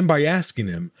 I began by asking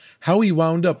him how he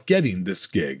wound up getting this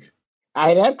gig. I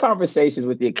had had conversations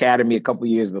with the Academy a couple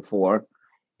years before,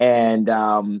 and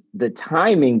the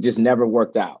timing just never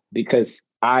worked out because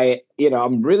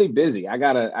I'm really busy. I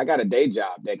got a day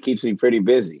job that keeps me pretty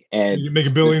busy, and you make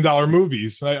 $1 billion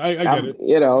movies. I get it.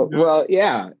 Well,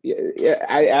 yeah.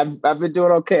 I've been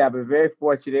doing okay. I've been very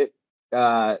fortunate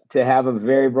to have a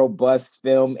very robust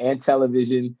film and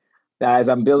television as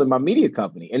I'm building my media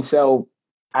company, and so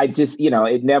I just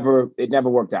it never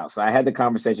worked out. So I had the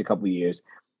conversation a couple of years.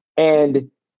 And,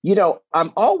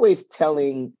 I'm always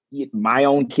telling my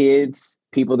own kids,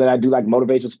 people that I do like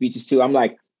motivational speeches to, I'm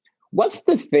like, what's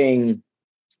the thing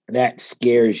that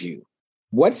scares you?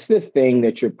 What's the thing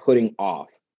that you're putting off?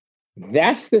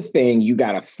 That's the thing you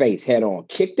got to face head on.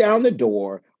 Kick down the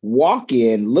door, walk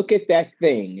in, look at that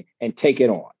thing and take it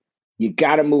on. You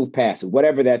got to move past it,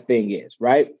 whatever that thing is,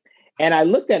 right? And I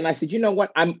looked at it and I said, you know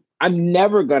what? I'm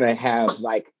never going to have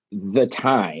like the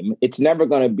time. It's never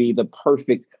going to be the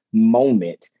perfect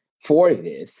moment for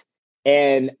this.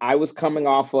 And I was coming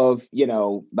off of,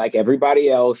 like everybody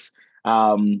else,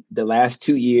 the last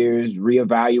 2 years,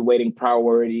 reevaluating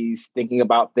priorities, thinking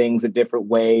about things a different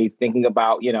way, thinking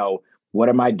about, what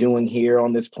am I doing here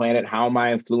on this planet? How am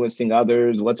I influencing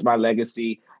others? What's my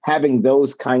legacy? Having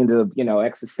those kind of,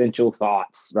 existential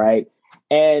thoughts, right?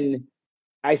 And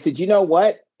I said, you know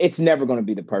what? It's never going to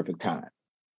be the perfect time.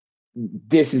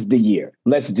 This is the year.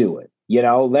 Let's do it.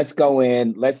 Let's go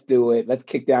in, let's do it. Let's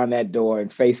kick down that door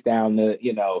and face down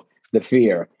the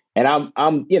fear. And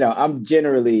I'm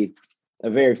generally a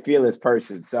very fearless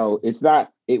person. So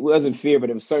it wasn't fear, but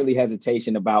it was certainly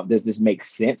hesitation about, does this make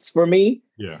sense for me?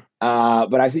 Yeah.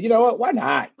 But I said, you know what? Why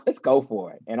not? Let's go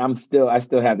for it. And I still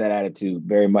have that attitude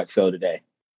very much so today.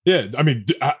 Yeah. I mean,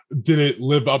 did it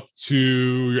live up to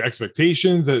your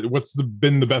expectations? What's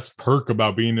been the best perk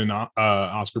about being an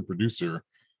Oscar producer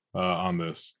on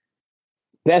this?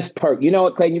 Best perk. You know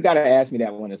what, Clayton? You got to ask me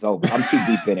that when it's over. I'm too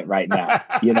deep in it right now.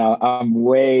 I'm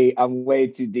way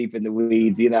too deep in the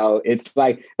weeds. It's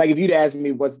like if you'd asked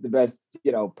me what's the best,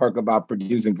 perk about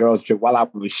producing Girls Trip while I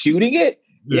was shooting it,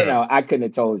 I couldn't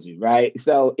have told you, right?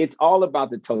 So it's all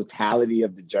about the totality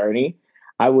of the journey.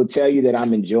 I will tell you that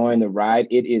I'm enjoying the ride.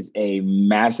 It is a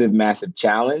massive, massive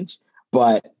challenge,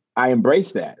 but I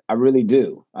embrace that. I really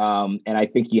do. And I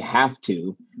think you have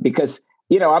to, because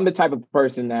I'm the type of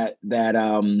person that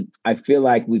I feel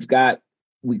like we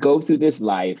go through this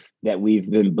life that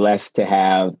we've been blessed to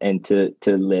have and to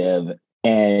live.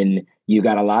 And you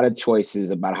got a lot of choices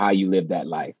about how you live that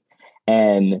life.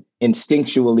 And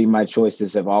instinctually, my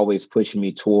choices have always pushed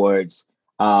me towards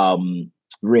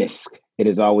risk. It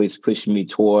has always pushed me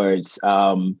towards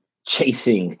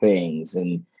chasing things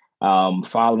and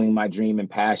following my dream and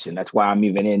passion. That's why I'm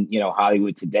even in,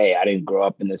 Hollywood today. I didn't grow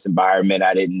up in this environment.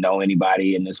 I didn't know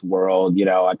anybody in this world.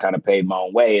 I kind of paved my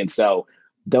own way. And so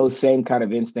those same kind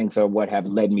of instincts are what have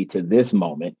led me to this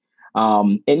moment.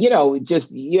 And,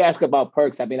 just you ask about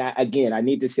perks. I mean, I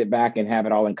need to sit back and have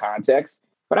it all in context.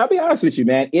 But I'll be honest with you,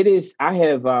 man, it's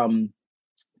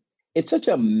such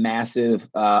a massive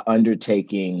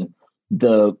undertaking.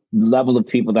 The level of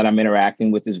people that I'm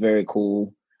interacting with is very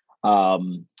cool.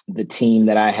 The team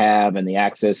that I have and the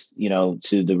access,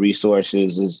 to the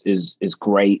resources is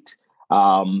great.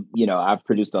 I've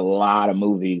produced a lot of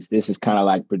movies. This is kind of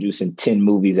like producing 10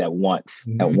 movies at once,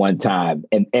 at one time.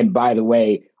 And by the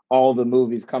way, all the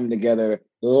movies come together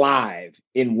live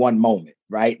in one moment,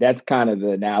 right? That's kind of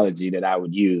the analogy that I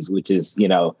would use, which is,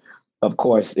 of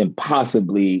course, an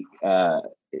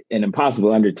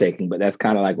impossible undertaking, but that's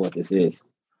kind of like what this is.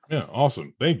 Yeah.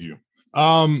 Awesome. Thank you.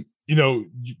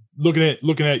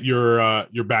 Looking at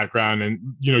your background, and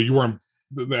you weren't,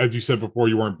 as you said before,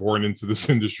 you weren't born into this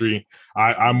industry.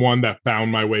 I'm one that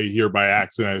found my way here by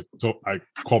accident. I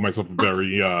call myself a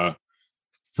very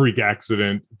freak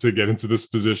accident to get into this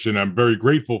position. I'm very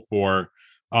grateful for,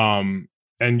 and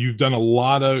you've done a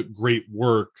lot of great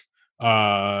work.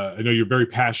 I know you're very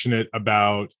passionate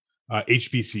about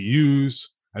HBCUs.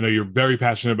 I know you're very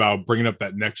passionate about bringing up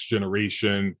that next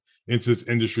generation into this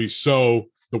industry. So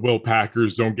the Will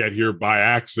Packers don't get here by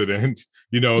accident.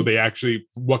 They actually,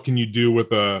 what can you do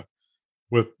with a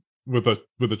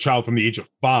child from the age of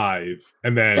 5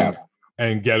 and then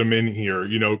and get them in here?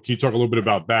 Can you talk a little bit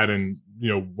about that and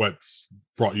what's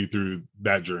brought you through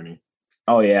that journey?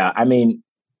 Oh yeah, I mean,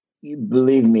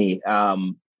 believe me, I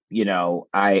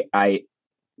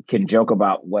can joke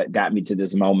about what got me to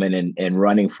this moment and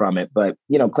running from it, but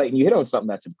Clayton, you hit on something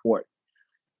that's important,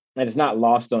 and it's not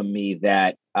lost on me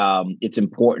that it's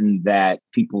important that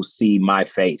people see my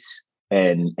face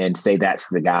and say that's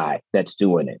the guy that's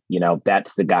doing it.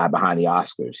 That's the guy behind the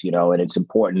Oscars. And it's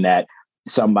important that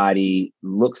somebody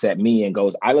looks at me and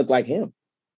goes, I look like him.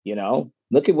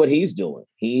 Look at what he's doing.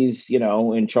 He's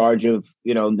in charge of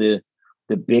the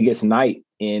biggest night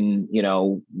in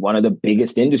one of the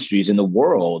biggest industries in the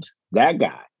world. That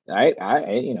guy, right?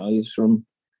 He's from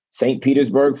St.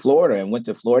 Petersburg, Florida, and went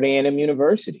to Florida A&M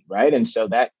University, right? And so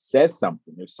that says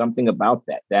something. There's something about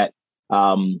that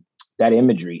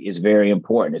imagery is very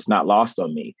important. It's not lost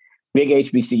on me. Big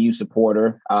HBCU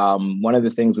supporter. One of the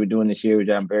things we're doing this year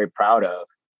that I'm very proud of,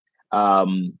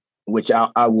 which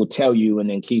I will tell you, and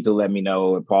then Keith will let me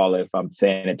know, or Paula, if I'm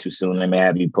saying it too soon, I may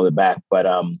have you pull it back. But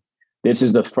this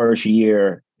is the first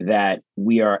year that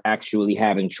we are actually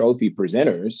having trophy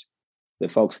presenters, the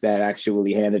folks that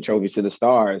actually hand the trophies to the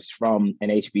stars from an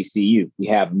HBCU. We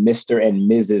have Mr. and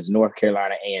Mrs. North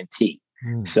Carolina A&T.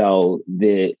 So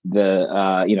the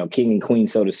king and queen,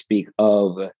 so to speak,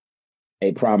 of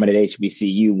a prominent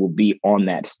HBCU will be on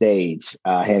that stage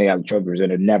handing out the trophies,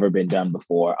 and have never been done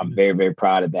before. I'm very, very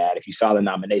proud of that. If you saw the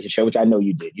nomination show, which I know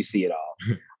you did, you see it all.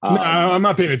 No, I'm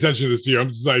not paying attention this year. I'm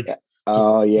just like,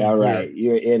 oh yeah, right.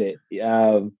 You're in it.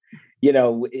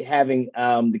 Having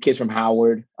the kids from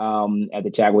Howard at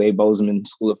the Chadwick A. Boseman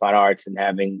School of Fine Arts, and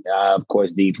having, of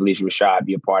course, Dee Felicia Rashad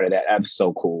be a part of that. That's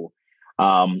so cool.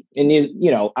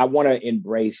 I want to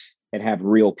embrace and have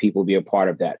real people be a part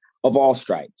of that, of all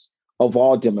stripes, of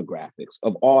all demographics,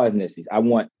 of all ethnicities. I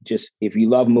want if you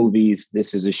love movies,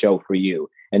 this is a show for you.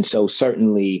 And so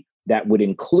certainly that would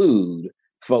include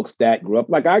folks that grew up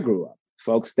like I grew up,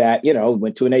 folks that,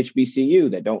 went to an HBCU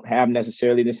that don't have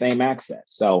necessarily the same access.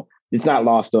 So it's not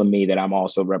lost on me that I'm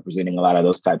also representing a lot of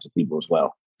those types of people as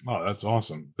well. Oh, that's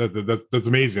awesome. That's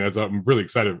amazing. I'm really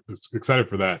excited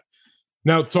for that.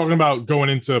 Now, talking about going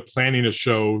into planning a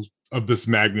show of this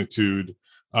magnitude,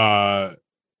 award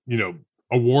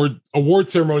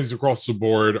ceremonies across the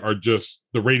board are just,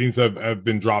 the ratings have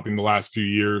been dropping the last few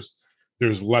years.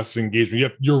 There's less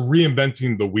engagement. You're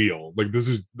reinventing the wheel. Like, this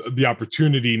is the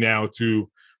opportunity now to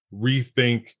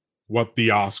rethink what the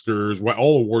Oscars, what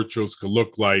all award shows could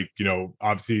look like.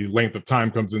 Obviously length of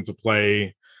time comes into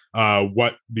play.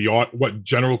 What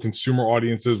general consumer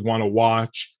audiences want to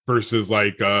watch versus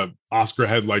like Oscar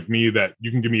head like me, that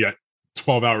you can give me a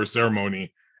 12-hour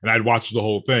ceremony and I'd watch the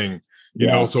whole thing. You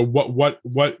know, so what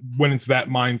went into that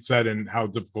mindset, and how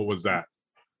difficult was that?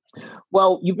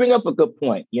 Well, you bring up a good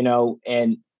point,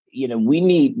 and we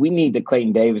need the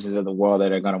Clayton Davises of the world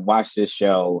that are going to watch this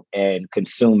show and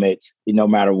consume it no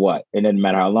matter what. It doesn't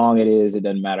matter how long it is. It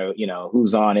doesn't matter,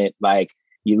 who's on it. Like,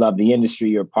 you love the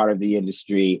industry, you're part of the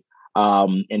industry.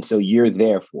 And so you're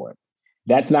there for it.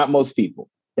 That's not most people.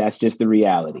 That's just the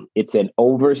reality. It's an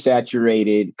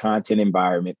oversaturated content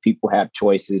environment. People have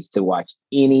choices to watch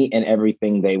any and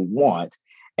everything they want.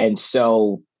 And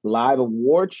so live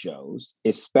award shows,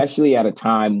 especially at a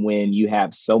time when you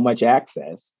have so much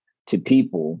access to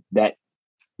people that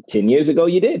 10 years ago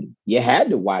you didn't. You had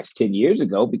to watch 10 years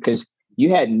ago because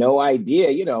you had no idea,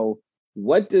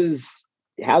 what does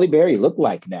Halle Berry look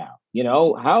like now?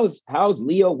 How's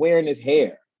Leo wearing his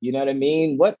hair? You know what I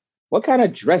mean? What kind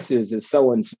of dresses is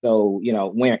so-and-so,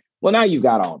 wearing? Well, now you've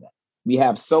got all that. We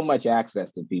have so much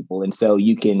access to people. And so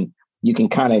you can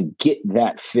kind of get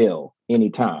that feel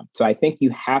anytime. So I think you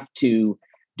have to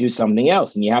do something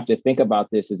else. And you have to think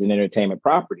about this as an entertainment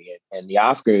property. And the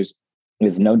Oscars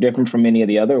is no different from any of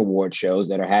the other award shows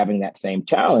that are having that same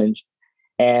challenge.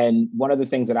 And one of the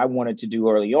things that I wanted to do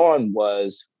early on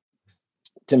was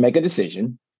to make a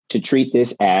decision to treat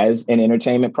this as an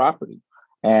entertainment property.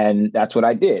 And that's what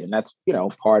I did. And that's,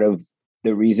 part of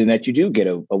the reason that you do get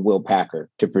a Will Packer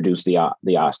to produce the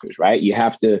Oscars, right? You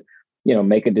have to,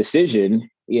 make a decision,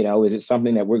 is it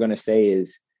something that we're going to say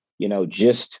is,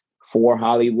 just for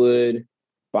Hollywood,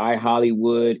 by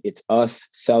Hollywood, it's us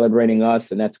celebrating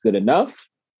us and that's good enough?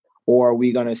 Or are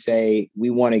we going to say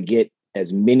we want to get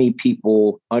as many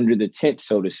people under the tent,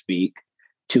 so to speak,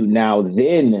 to now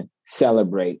then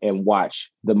celebrate and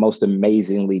watch the most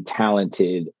amazingly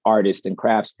talented artists and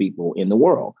craftspeople in the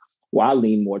world? Well, I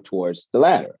lean more towards the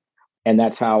latter. And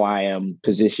that's how I am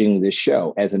positioning this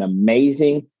show, as an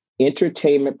amazing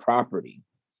entertainment property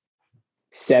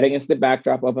set against the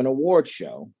backdrop of an award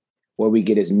show where we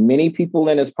get as many people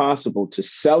in as possible to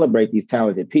celebrate these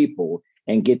talented people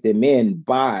and get them in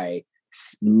by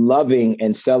loving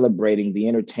and celebrating the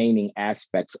entertaining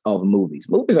aspects of movies.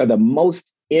 Movies are the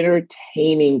most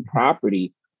entertaining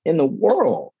property in the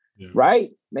world,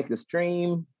 right? Make us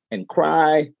dream and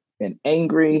cry and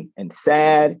angry and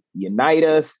sad, unite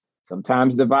us,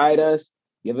 sometimes divide us,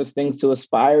 give us things to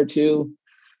aspire to.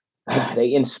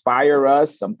 They inspire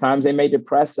us. Sometimes they may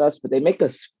depress us, but they make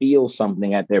us feel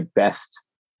something at their best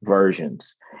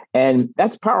versions. And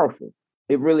that's powerful.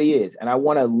 It really is. And I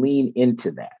want to lean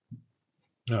into that.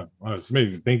 Yeah, wow, that's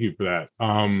amazing. Thank you for that.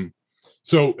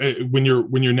 So when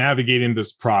you're navigating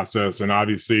this process, and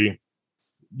obviously,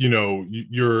 you know,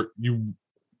 you're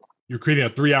creating a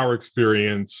 3-hour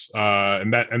experience,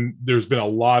 and there's been a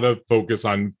lot of focus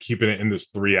on keeping it in this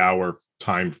 3-hour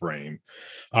time frame.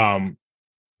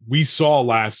 We saw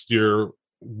last year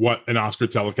what an Oscar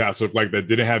telecast looked like that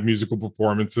didn't have musical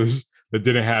performances, that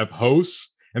didn't have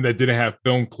hosts, and that didn't have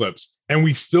film clips, and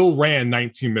we still ran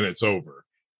 19 minutes over.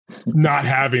 Not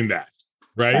having that,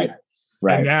 right?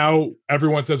 And now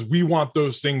everyone says we want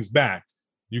those things back.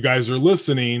 You guys are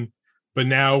listening, but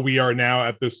now we are now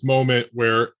at this moment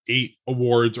where 8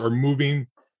 awards are moving.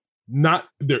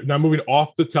 They're not moving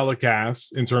off the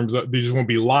telecast in terms of they just won't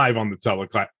be live on the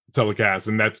telecast,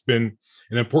 and that's been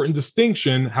an important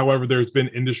distinction. However, there's been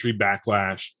industry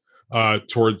backlash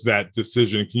towards that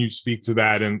decision. Can you speak to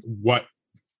that and what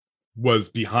was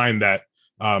behind that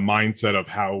mindset of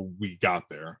how we got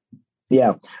there?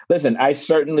 Yeah, listen, I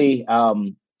certainly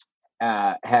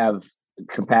have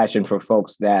compassion for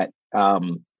folks that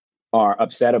are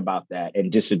upset about that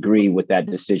and disagree with that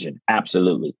decision.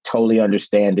 Absolutely. Totally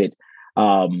understand it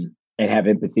and have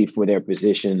empathy for their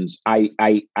positions.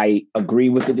 I agree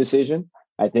with the decision.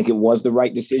 I think it was the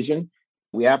right decision.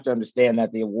 We have to understand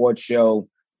that the award show,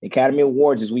 Academy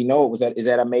Awards, as we know it, is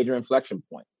at a major inflection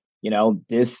point. You know,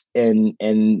 this and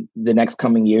the next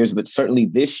coming years, but certainly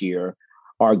this year,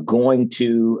 are going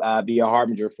to be a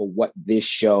harbinger for what this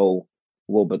show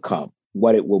will become,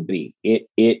 what it will be.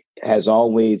 It has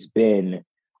always been,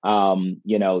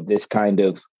 this kind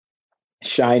of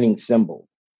shining symbol,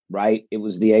 right? It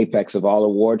was the apex of all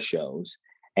award shows,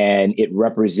 and it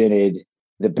represented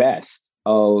the best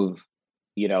of,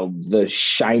 the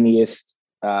shiniest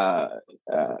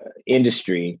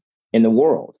industry in the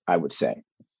world, I would say.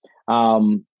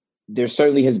 There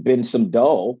certainly has been some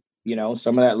dull,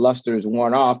 some of that luster is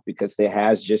worn off because there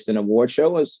has just an award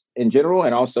show in general,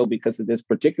 and also because of this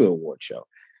particular award show.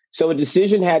 So a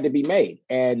decision had to be made.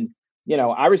 And,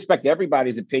 I respect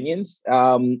everybody's opinions.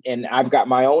 And I've got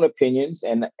my own opinions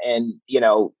and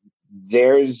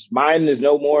mine is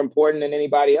no more important than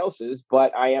anybody else's,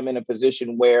 but I am in a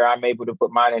position where I'm able to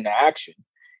put mine into action.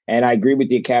 And I agree with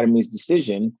the Academy's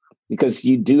decision because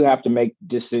you do have to make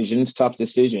decisions, tough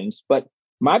decisions. But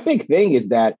my big thing is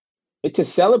that it's a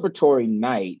celebratory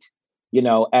night,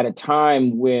 at a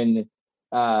time when,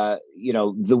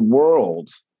 the world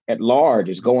at large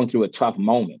is going through a tough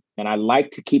moment. And I like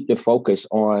to keep the focus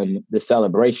on the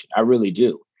celebration. I really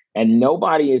do. And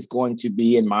nobody is going to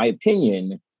be, in my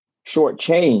opinion,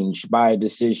 shortchanged by a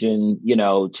decision,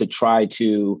 to try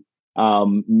to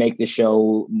make the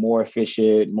show more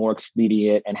efficient, more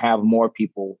expedient, and have more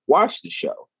people watch the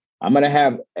show. I'm going to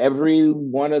have every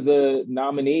one of the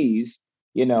nominees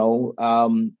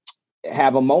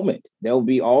have a moment. There'll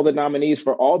be all the nominees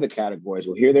for all the categories.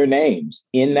 We'll hear their names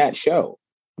in that show.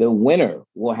 The winner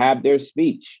will have their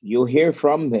speech. You'll hear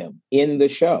from them in the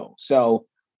show. So,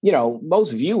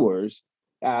 most viewers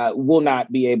will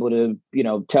not be able to,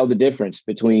 tell the difference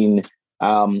between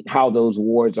how those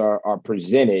awards are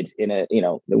presented in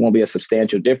there won't be a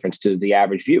substantial difference to the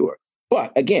average viewer.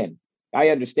 But again, I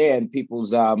understand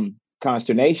people's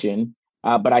consternation.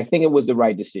 But I think it was the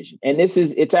right decision. And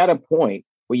it's at a point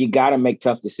where you got to make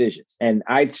tough decisions. And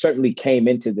I certainly came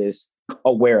into this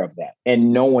aware of that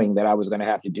and knowing that I was going to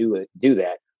have to do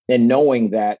that and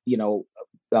knowing that,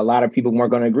 a lot of people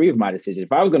weren't going to agree with my decision.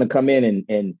 If I was going to come in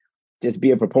and just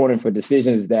be a proponent for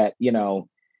decisions that,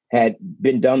 had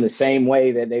been done the same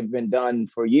way that they've been done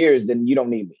for years, then you don't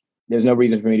need me. There's no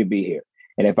reason for me to be here.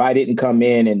 And if I didn't come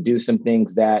in and do some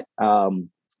things that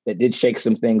did shake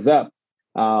some things up,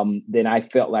 then I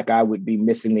felt like I would be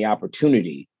missing the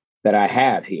opportunity that I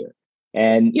have here.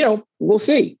 And, we'll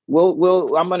see.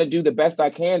 I'm going to do the best I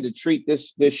can to treat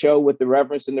this show with the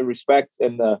reverence and the respect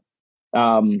and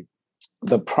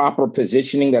the proper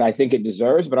positioning that I think it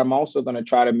deserves. But I'm also going to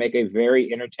try to make a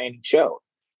very entertaining show.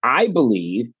 I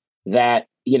believe that,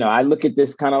 I look at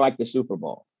this kind of like the Super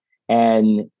Bowl.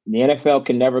 And the NFL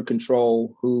can never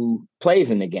control who plays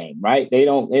in the game, right? They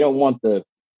don't want the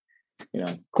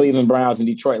Cleveland Browns and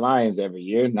Detroit Lions every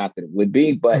year. Not that it would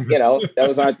be, but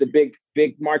those aren't the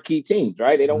big marquee teams,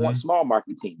 right? They don't want small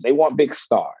marquee teams. They want big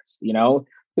stars, but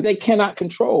they cannot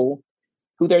control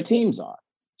who their teams are.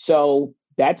 So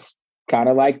that's kind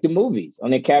of like the movies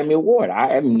on the Academy Award.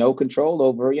 I have no control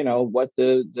over, what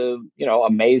the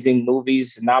amazing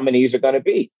movies nominees are going to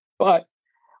be. But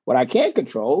what I can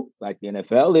control, like the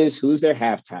NFL, is who's their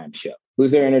halftime show,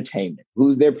 who's their entertainment,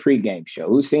 who's their pregame show,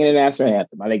 who's singing the national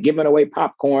anthem. Are they giving away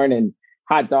popcorn and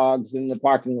hot dogs in the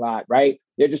parking lot, right?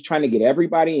 They're just trying to get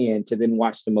everybody in to then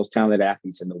watch the most talented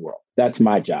athletes in the world. That's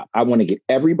my job. I want to get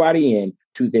everybody in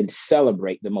to then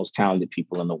celebrate the most talented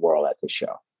people in the world at the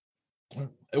show.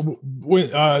 To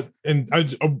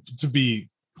be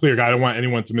clear, I don't want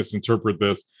anyone to misinterpret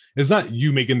this. It's not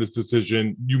you making this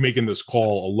decision, you making this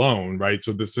call alone, right?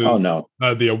 So this is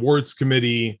the awards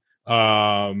committee.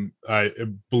 I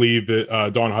believe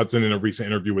that Dawn Hudson, in a recent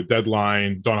interview with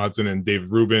Deadline, Dawn Hudson and David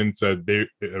Rubin said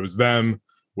it was them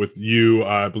with you.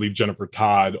 I believe Jennifer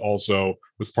Todd also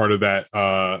was part of that,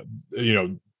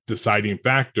 deciding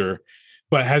factor.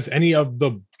 But has any of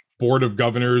the board of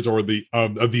governors or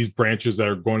of these branches that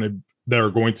are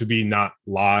going to be not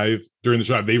live during the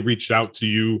show, have they reached out to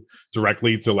you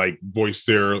directly to voice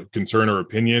their concern or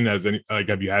opinion?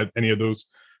 Have you had any of those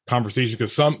conversations?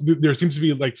 Because there seems to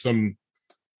be some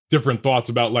different thoughts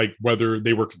about whether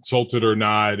they were consulted or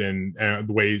not, and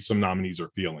the way some nominees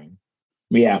are feeling.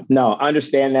 Yeah, no, I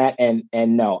understand that, and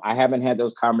no, I haven't had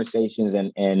those conversations,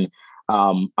 and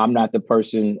I'm not the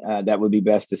person that would be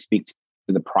best to speak to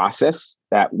the process.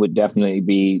 That would definitely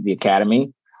be the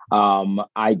Academy.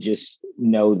 I just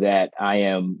know that I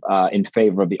am in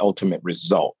favor of the ultimate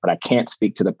result, but I can't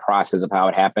speak to the process of how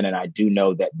it happened. And I do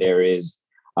know that there is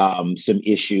some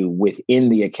issue within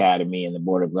the Academy and the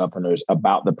Board of Governors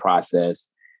about the process.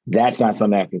 That's not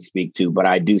something I can speak to, but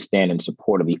I do stand in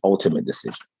support of the ultimate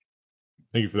decision.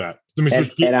 Thank you for that.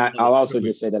 And I'll also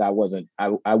just say that I wasn't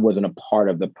a part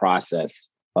of the process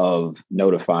of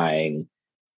notifying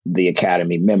the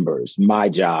Academy members. My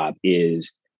job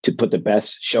is to put the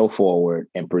best show forward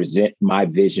and present my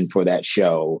vision for that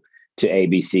show to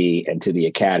ABC and to the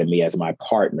Academy as my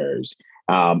partners.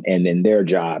 And then their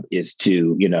job is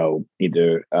to,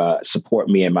 either support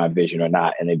me in my vision or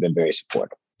not. And they've been very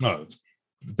supportive. Oh,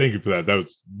 thank you for that. That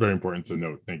was very important to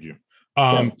note. Thank you.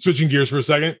 Switching gears for a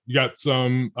second, you got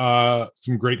some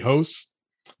great hosts.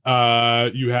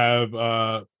 You have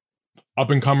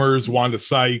up-and-comers, Wanda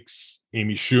Sykes,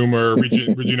 Amy Schumer,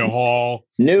 Regina Hall.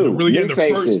 New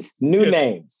faces,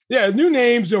 names. Yeah, new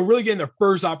names, really getting their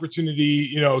first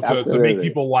opportunity, to make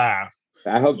people laugh.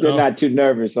 I hope they're not too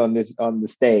nervous on the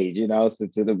stage,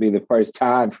 since it'll be the first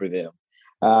time for them.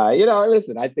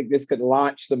 Listen, I think this could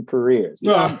launch some careers.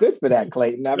 I'm good for that,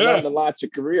 Clayton. I'm going to launch a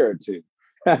career or two.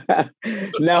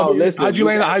 Listen. How'd you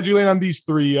land on these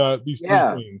three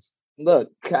queens?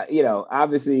 Look,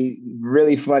 obviously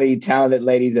really funny, talented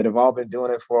ladies that have all been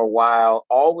doing it for a while,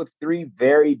 all with three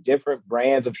very different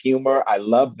brands of humor. I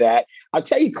love that. I'll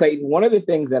tell you, Clayton, one of the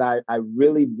things that I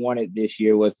really wanted this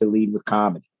year was to lead with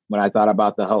comedy when I thought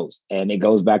about the host. And it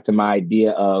goes back to my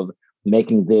idea of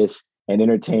making this an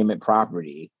entertainment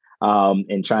property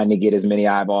and trying to get as many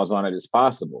eyeballs on it as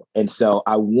possible. And so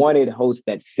I wanted hosts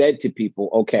that said to people,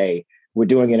 okay, we're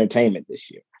doing entertainment this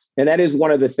year. And that is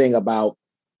one of the things about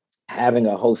having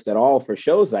a host at all for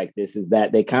shows like this, is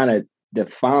that they kind of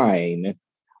define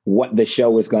what the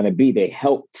show is going to be. They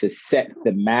help to set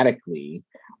thematically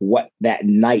what that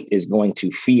night is going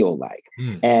to feel like.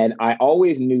 And I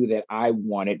always knew that I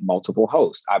wanted multiple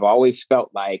hosts. I've always felt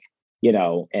like,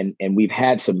 and we've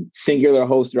had some singular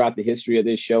hosts throughout the history of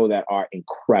this show that are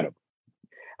incredible.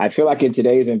 I feel like in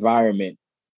today's environment,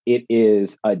 it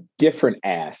is a different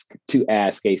ask to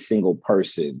ask a single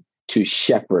person to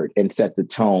shepherd and set the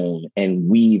tone and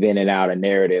weave in and out a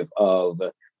narrative of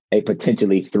a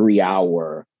potentially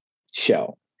 3-hour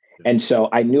show. And so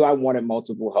I knew I wanted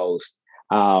multiple hosts.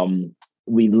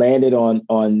 We landed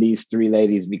on these three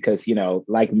ladies because,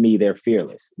 like me, they're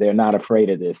fearless. They're not afraid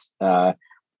of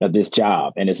this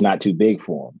job, and it's not too big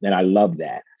for them. And I love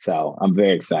that. So I'm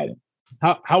very excited.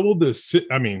 How will this,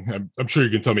 I'm sure you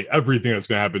can tell me everything that's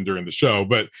going to happen during the show,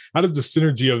 but how does the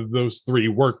synergy of those three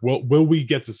work? Will we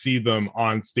get to see them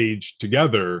on stage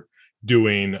together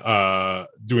doing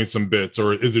some bits,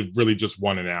 or is it really just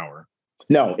 1 an hour?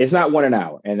 No, it's not 1 an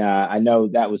hour. And I know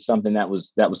that was something that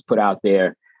was put out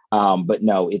there. But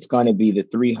no, it's going to be the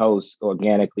three hosts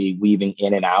organically weaving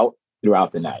in and out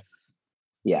throughout the night.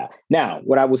 Yeah. Now,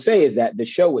 what I will say is that the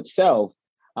show itself,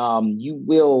 you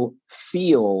will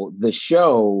feel the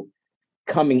show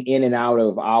coming in and out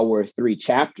of our 3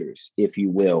 chapters, if you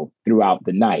will, throughout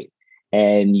the night.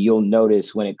 And you'll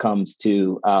notice when it comes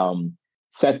to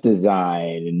set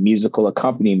design and musical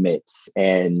accompaniments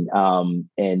and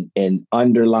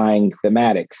underlying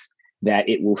thematics, that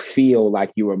it will feel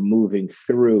like you are moving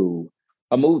through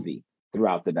a movie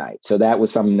throughout the night. So that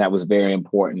was something that was very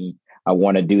important. I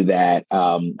want to do that.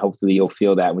 Hopefully you'll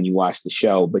feel that when you watch the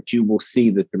show, but you will see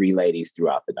the 3 ladies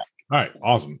throughout the night. All right.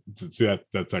 Awesome. See,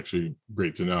 that's actually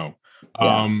great to know.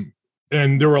 Yeah.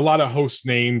 And there were a lot of host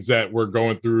names that were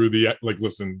going through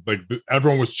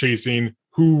everyone was chasing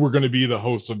who were going to be the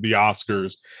hosts of the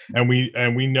Oscars. And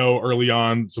we know early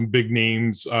on some big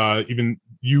names, even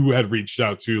you had reached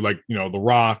out to, like, you know, The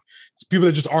Rock. It's people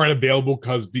that just aren't available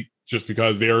because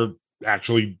they're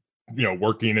actually, you know,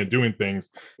 working and doing things.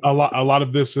 A lot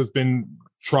of this has been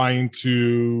trying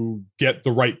to get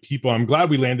the right people. I'm glad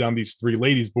we landed on these 3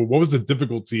 ladies, but what was the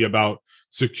difficulty about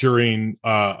securing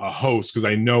a host? Because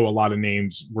I know a lot of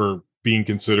names were being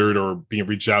considered or being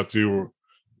reached out to. Or,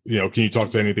 you know, can you talk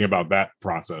to anything about that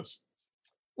process?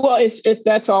 Well,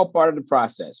 that's all part of the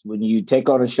process. When you take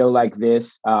on a show like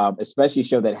this, especially a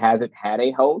show that hasn't had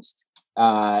a host,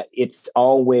 it's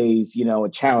always, you know, a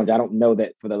challenge. I don't know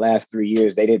that for the last 3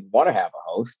 years they didn't want to have a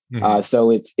host. Mm-hmm.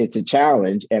 So it's a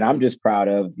challenge. And I'm just proud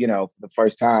of, you know, for the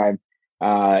first time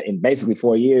in basically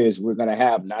 4 years, we're going to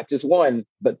have not just 1,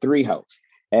 but 3 hosts.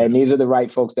 And these are the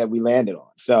right folks that we landed on.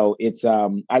 So it's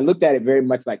I looked at it very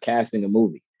much like casting a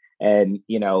movie. And,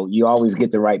 you know, you always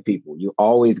get the right people. You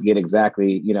always get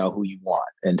exactly, you know, who you want.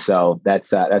 And so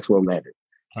that's where we landed.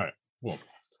 All right. Well,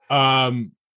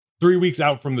 3 weeks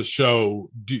out from the show,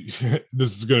 this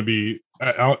is going to be,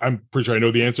 I'm pretty sure I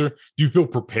know the answer. Do you feel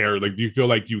prepared? Like, do you feel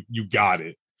like you got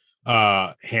it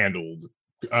handled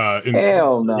in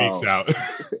Hell 3 no. weeks out?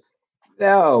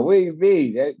 No, what do you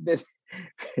mean?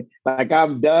 Like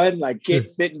I'm done, like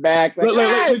kids sitting back. Like,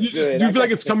 do you feel like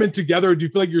it's coming together? Do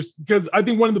you feel like because I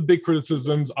think one of the big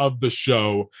criticisms of the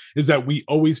show is that we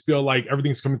always feel like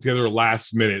everything's coming together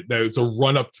last minute, that it's a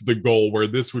run up to the goal, where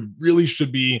this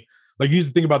should be like, you need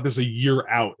to think about this a year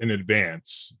out in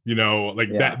advance, you know, like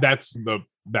that's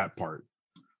that part.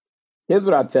 Here's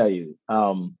what I'll tell you.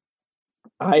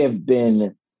 I have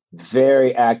been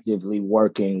very actively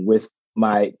working with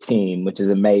my team, which is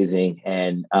amazing.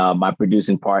 And my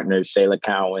producing partner, Shayla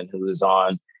Cowan, who is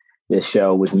on this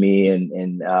show with me.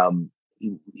 And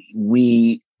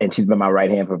she's been my right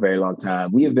hand for a very long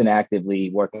time. We have been actively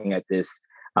working at this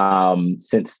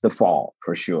since the fall,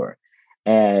 for sure.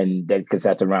 And because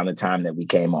that's around the time that we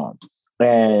came on.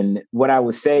 And what I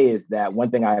would say is that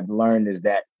one thing I have learned is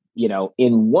that, you know,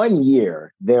 in 1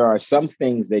 year, there are some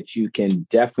things that you can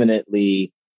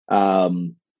definitely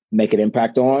make an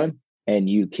impact on. And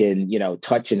you can, you know,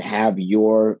 touch and have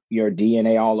your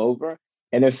DNA all over.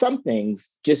 And there's some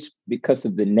things, just because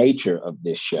of the nature of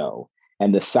this show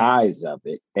and the size of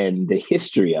it and the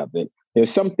history of it,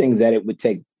 there's some things that it would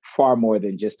take far more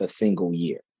than just a single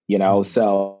year, you know?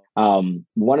 So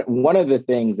one of the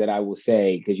things that I will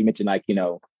say, because you mentioned, like, you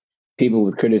know, people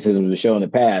with criticism of the show in the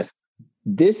past,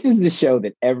 this is the show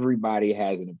that everybody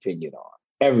has an opinion on.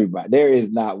 Everybody. There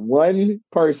is not one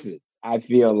person I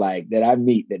feel like that I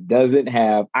meet that doesn't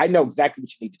have, I know exactly what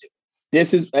you need to do.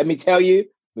 Let me tell you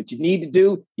what you need to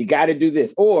do. You got to do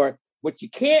this. Or what you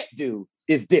can't do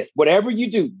is this. Whatever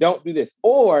you do, don't do this.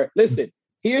 Or listen,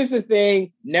 here's the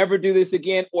thing, never do this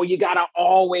again. Or you got to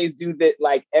always do that.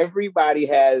 Like, everybody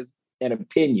has an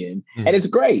opinion and it's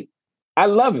great. I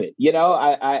love it. You know,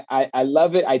 I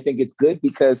love it. I think it's good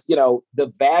because, you know,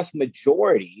 the vast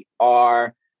majority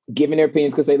are giving their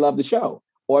opinions because they love the show,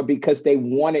 or because they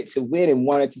want it to win and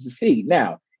want it to succeed.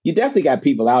 Now, you definitely got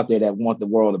people out there that want the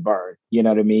world to burn. You know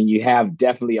what I mean? You have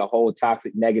definitely a whole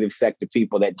toxic, negative sector of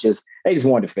people that just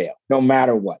want to fail, no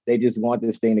matter what. They just want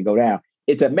this thing to go down.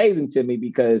 It's amazing to me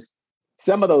because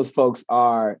some of those folks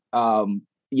are,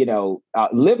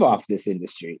 live off this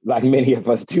industry, like many of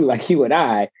us do, like you and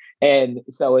I. And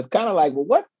so it's kind of like, well,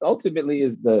 what ultimately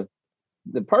is the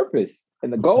purpose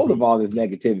and the goal of all this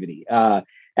negativity?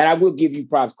 And I will give you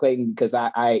props, Clayton, because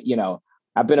I've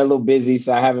been a little busy,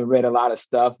 so I haven't read a lot of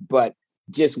stuff. But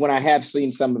just when I have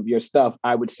seen some of your stuff,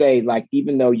 I would say, like,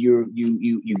 even though you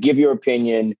give your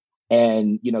opinion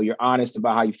and, you know, you're honest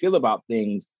about how you feel about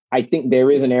things, I think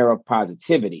there is an air of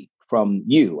positivity from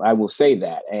you. I will say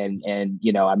that. And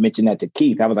you know, I mentioned that to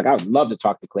Keith. I was like, I would love to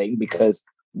talk to Clayton because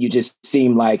you just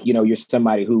seem like, you know, you're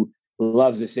somebody who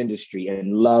loves this industry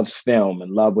and loves film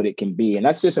and love what it can be. And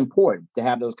that's just important to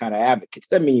have those kind of advocates.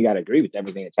 Doesn't mean you got to agree with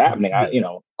everything that's happening.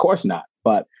 Of course not.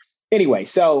 But anyway,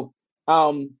 so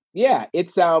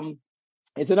it's an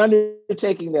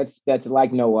undertaking that's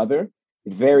like no other.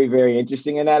 very, very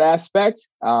interesting in that aspect.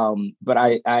 But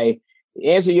I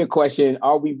answer your question,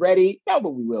 are we ready? No,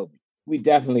 but we will be. We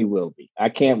definitely will be. I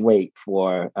can't wait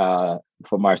for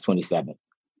March 27th.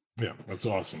 Yeah, that's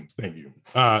awesome. Thank you.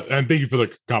 And thank you for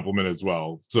the compliment as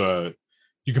well. So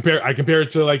I compare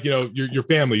it to, like, your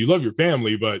family. You love your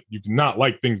family, but you cannot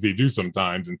like things they do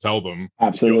sometimes and tell them.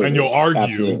 Absolutely. And you'll argue,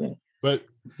 Absolutely. But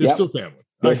they're still family.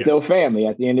 They're still family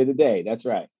at the end of the day. That's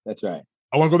right. That's right.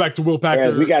 I want to go back to Will Packer.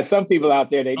 Whereas we got some people out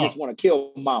there, they just want to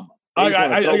kill mama. They just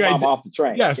want to throw mama off the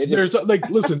train. Yes, there's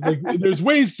listen, there's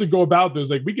ways to go about this.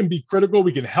 Like, we can be critical,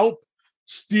 we can help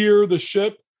steer the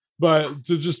ship, but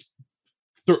to just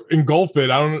engulf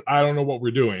it, I don't know what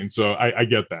we're doing. So I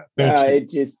get that.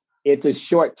 It's a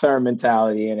short-term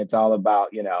mentality, and it's all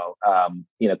about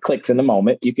clicks in the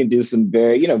moment. You can do some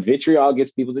very vitriol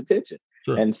gets people's attention.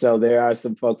 Sure. And so there are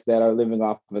some folks that are living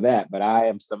off of that, but I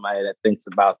am somebody that thinks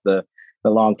about the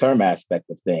long-term aspect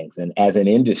of things. And as an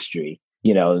industry,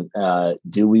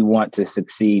 do we want to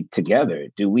succeed together?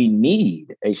 Do we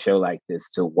need a show like this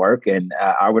to work? And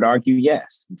I would argue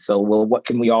yes. And so, what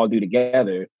can we all do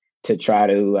together to try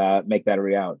to make that a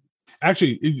reality?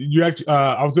 Actually,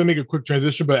 I was going to make a quick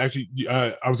transition, but actually,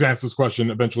 I was going to ask this question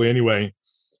eventually anyway.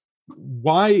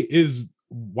 Why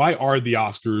are the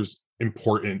Oscars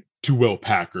important to Will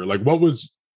Packer? Like, what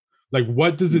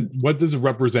does it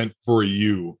represent for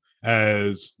you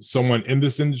as someone in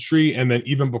this industry, and then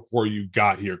even before you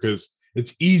got here? Because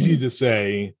it's easy to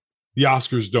say the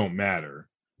Oscars don't matter,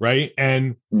 right?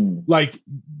 And like,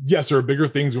 yes, there are bigger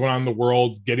things going on in the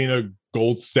world. Getting a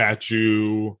gold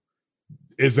statue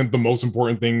isn't the most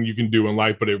important thing you can do in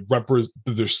life, but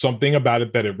there's something about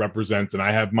it that it represents. And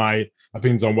I have my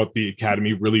opinions on what the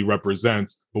Academy really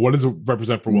represents, but what does it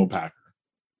represent for Will Packer?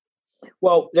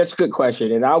 Well, that's a good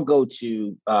question. And I'll go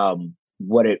to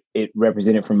what it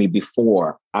represented for me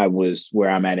before I was where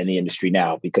I'm at in the industry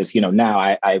now, because, now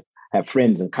I have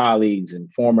friends and colleagues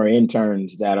and former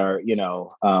interns that are,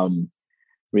 have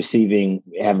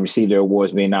received their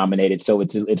awards, being nominated. So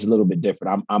it's a little bit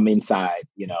different. I'm inside,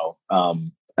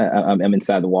 I'm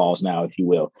inside the walls now, if you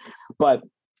will. But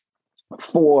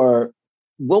for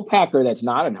Will Packer, that's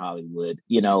not in Hollywood,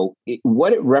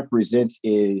 what it represents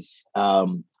is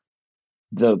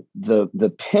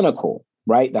the pinnacle,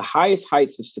 right? The highest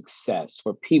heights of success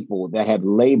for people that have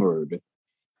labored,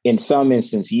 in some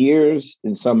instances years,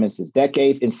 in some instances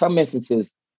decades, in some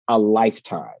instances a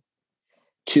lifetime,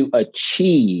 to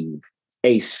achieve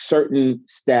a certain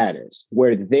status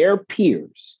where their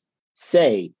peers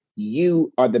say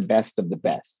you are the best of the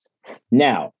best.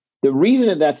 Now, the reason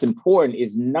that that's important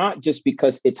is not just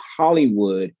because it's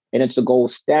Hollywood and it's a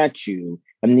gold statue,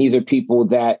 and these are people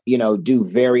that, do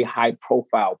very high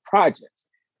profile projects.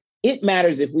 It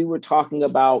matters if we were talking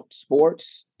about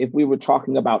sports, if we were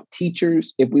talking about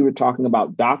teachers, if we were talking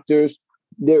about doctors.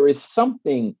 There is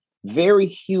something very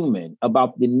human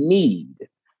about the need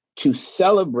to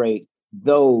celebrate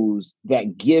those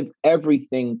that give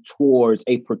everything towards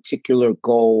a particular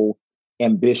goal,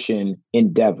 ambition,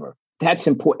 endeavor. That's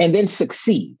important. And then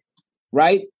succeed,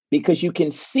 right? Because you can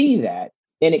see that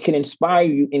and it can inspire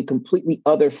you in completely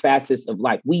other facets of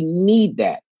life. We need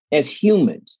that as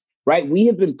humans, right? We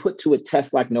have been put to a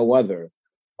test like no other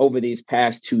over these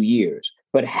past 2 years,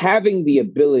 but having the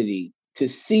ability to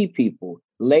see people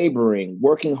laboring,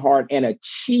 working hard, and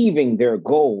achieving their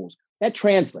goals, that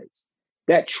translates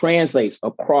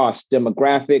across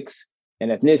demographics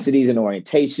and ethnicities and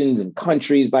orientations and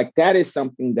countries. Like, that is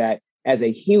something that as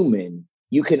a human,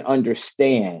 you can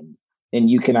understand and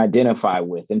you can identify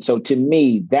with. And so to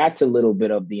me, that's a little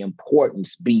bit of the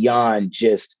importance beyond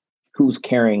just who's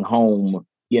carrying home,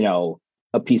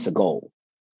 a piece of gold.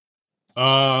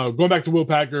 Going back to Will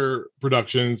Packer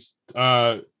Productions,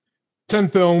 10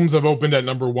 films have opened at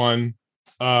number one.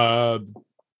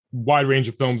 Wide range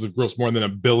of films have grossed more than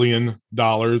 $1 billion.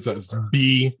 That's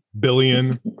B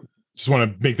billion. Just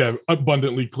want to make that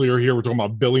abundantly clear here. We're talking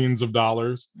about billions of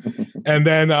dollars. And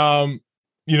then,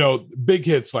 big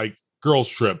hits like Girls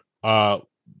Trip,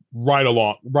 Ride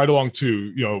Along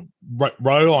 2,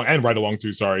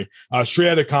 Straight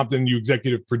Outta Compton, you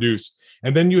executive produce.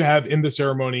 And then you have in the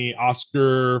ceremony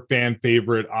Oscar fan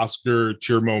favorite, Oscar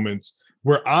cheer moments,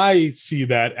 where I see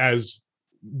that as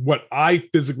what I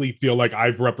physically feel like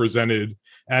I've represented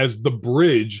as the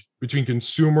bridge between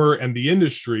consumer and the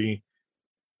industry,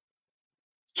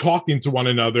 talking to one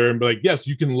another and be like, yes,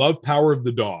 you can love Power of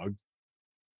the Dog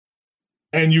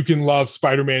and you can love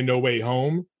Spider-Man No Way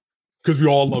Home, because we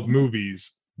all love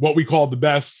movies. What we call the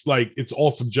best, like, it's all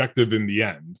subjective in the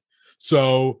end.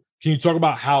 So can you talk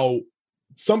about how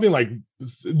something like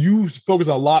you focus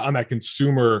a lot on that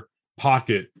consumer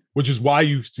pocket, which is why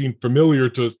you seem familiar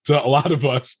to a lot of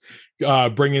us,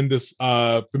 bringing this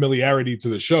familiarity to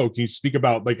the show. Can you speak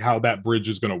about like how that bridge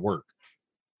is going to work?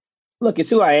 Look,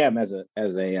 it's who I am as a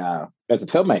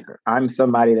filmmaker. I'm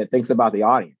somebody that thinks about the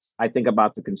audience. I think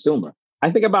about the consumer.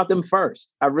 I think about them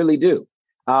first. I really do.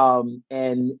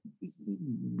 And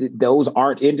those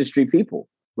aren't industry people,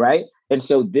 right? And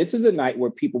so this is a night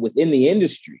where people within the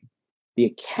industry, the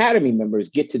Academy members,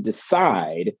 get to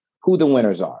decide who the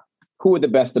winners are, who are the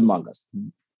best among us.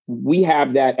 We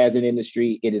have that as an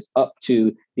industry. It is up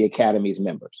to the Academy's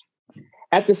members.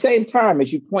 At the same time,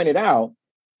 as you pointed out,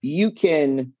 you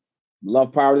can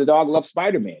love Power of the Dog, love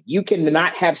Spider-Man. You can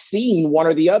not have seen one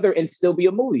or the other and still be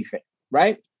a movie fan,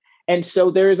 right? And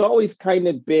so there has always kind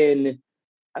of been,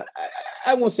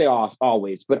 I won't say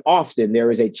always, but often there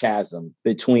is a chasm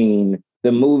between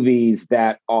the movies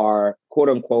that are quote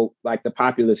unquote like the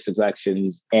populist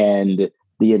selections and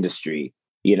the industry,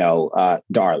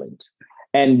 darlings.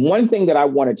 And one thing that I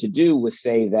wanted to do was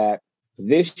say that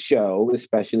this show,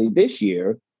 especially this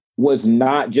year, was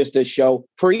not just a show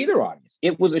for either audience.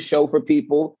 It was a show for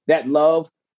people that love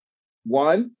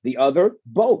one, the other,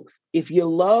 both. If you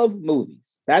love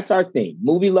movies, that's our theme.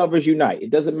 Movie lovers unite. It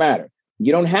doesn't matter.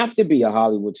 You don't have to be a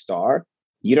Hollywood star.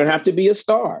 You don't have to be a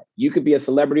star. You could be a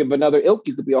celebrity of another ilk.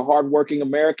 You could be a hardworking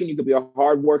American. You could be a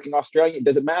hardworking Australian. It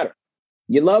doesn't matter.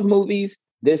 You love movies.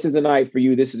 This is a night for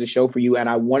you. This is a show for you. And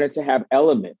I wanted to have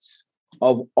elements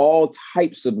of all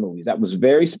types of movies. That was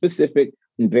very specific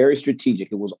and very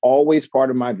strategic. It was always part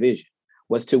of my vision,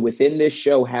 was to, within this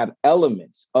show, have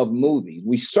elements of movies.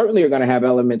 We certainly are going to have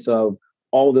elements of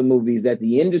all the movies that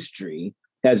the industry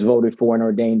has voted for and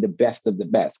ordained the best of the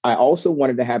best. I also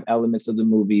wanted to have elements of the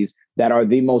movies that are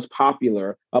the most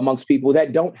popular amongst people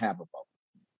that don't have a vote.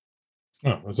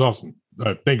 Oh, that's awesome.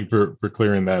 Thank you for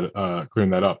clearing that up.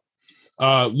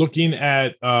 Looking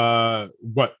at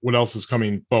what else is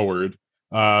coming forward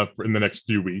in the next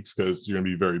few weeks, because you're going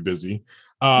to be very busy.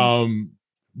 The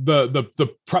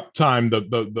prep time,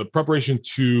 the preparation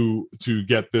to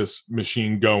get this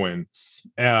machine going.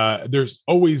 There's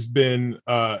always been,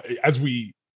 as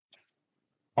we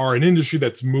are an industry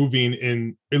that's moving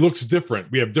in, it looks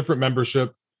different. We have different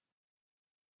membership.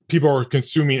 People are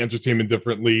consuming entertainment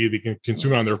differently. They can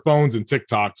consume it on their phones and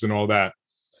TikToks and all that.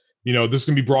 This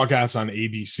can be broadcast on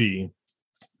ABC.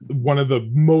 One of the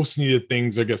most needed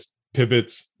things, I guess,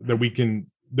 pivots that we can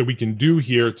do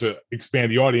here to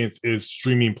expand the audience is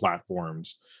streaming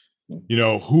platforms.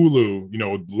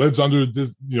 Hulu, lives under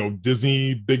this,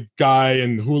 Disney big guy,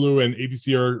 and Hulu and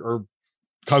ABC are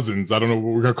cousins. I don't know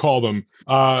what we're gonna call them.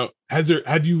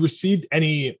 Have you received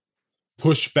any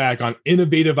pushback on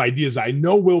innovative ideas I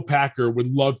know Will Packer would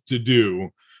love to do,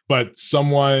 but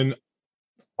someone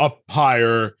up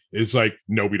higher is like,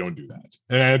 no, we don't do that?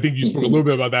 And I think you spoke a little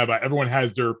bit about that, but everyone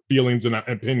has their feelings and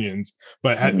opinions.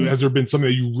 But has there been something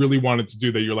that you really wanted to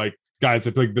do that you're like, guys,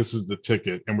 I feel like this is the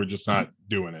ticket and we're just not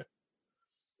doing it?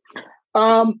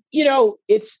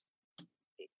 It's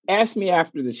ask me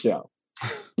after the show,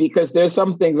 because there's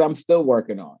some things I'm still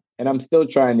working on and I'm still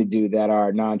trying to do that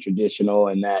are non-traditional,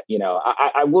 and that,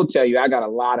 I will tell you, I got a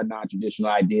lot of non-traditional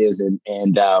ideas, and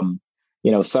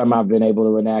some I've been able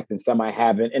to enact and some I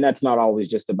haven't. And that's not always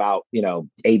just about,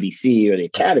 ABC or the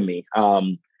Academy.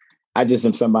 I just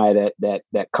am somebody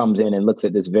that comes in and looks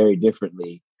at this very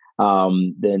differently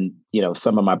than,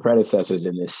 some of my predecessors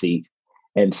in this seat.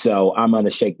 And so I'm going to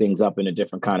shake things up in a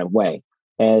different kind of way.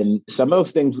 And some of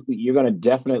those things you're going to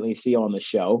definitely see on the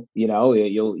show.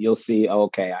 You'll see,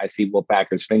 okay, I see Will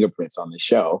Packer's fingerprints on the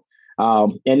show.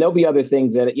 And there'll be other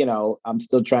things that, I'm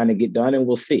still trying to get done, and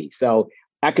we'll see. So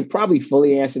I could probably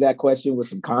fully answer that question with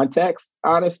some context,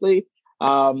 honestly.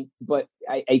 But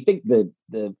I think the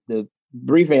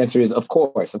brief answer is, of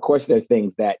course, there are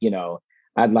things that,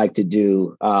 I'd like to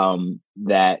do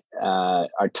that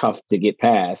are tough to get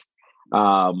past.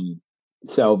 But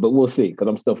we'll see, because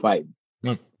I'm still fighting.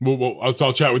 Well,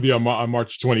 I'll chat with you on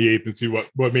March 28th and see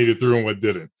what made it through and what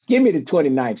didn't. Give me the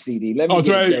 29th CD. That's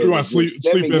right. You want to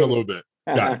sleep in a little bit.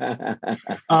 Got it.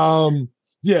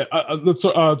 Let's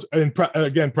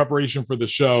again, preparation for the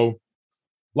show.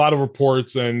 A lot of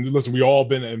reports, and listen, we all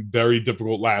been in very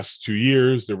difficult last 2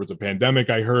 years. There was a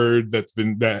pandemic, I heard,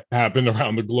 that happened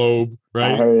around the globe,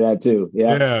 right? I heard that too.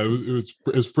 Yeah,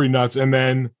 it was pretty nuts. And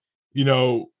then,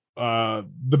 the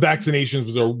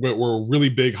vaccinations were a really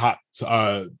big hot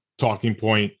talking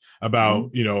point about,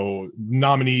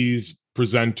 nominees,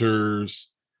 presenters,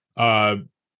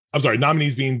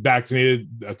 nominees being vaccinated,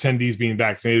 attendees being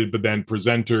vaccinated, but then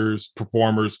presenters,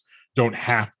 performers don't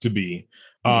have to be.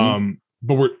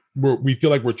 But we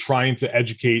feel like we're trying to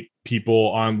educate people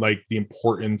on like the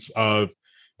importance of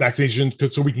vaccination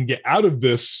so we can get out of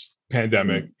this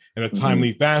pandemic in a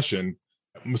timely fashion.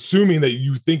 I'm assuming that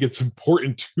you think it's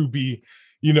important to be,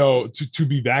 to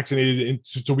be vaccinated and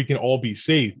so we can all be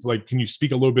safe. Like, can you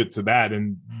speak a little bit to that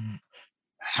and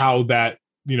how that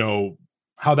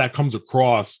comes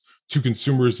across to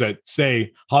consumers that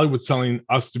say Hollywood's telling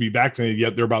us to be vaccinated,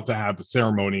 yet they're about to have a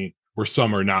ceremony where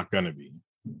some are not going to be?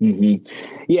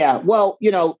 Yeah, well,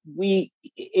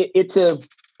 it's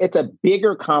a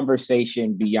bigger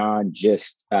conversation beyond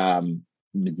just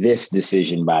this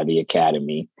decision by the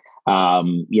Academy.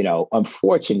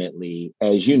 Unfortunately,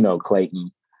 as you know,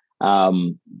 Clayton,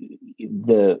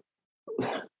 the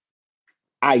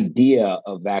idea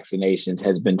of vaccinations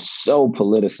has been so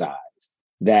politicized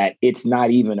that it's not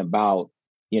even about,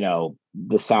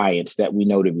 the science that we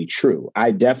know to be true.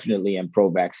 I definitely am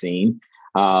pro-vaccine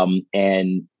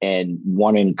and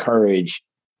want to encourage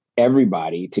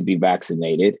everybody to be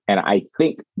vaccinated. And I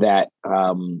think that,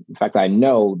 in fact, I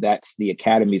know that's the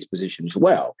Academy's position as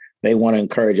well. They want to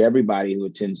encourage everybody who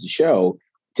attends the show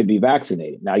to be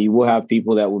vaccinated. Now, you will have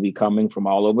people that will be coming from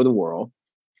all over the world.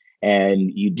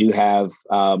 And you do have,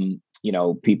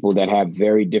 people that have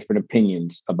very different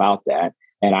opinions about that.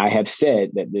 And I have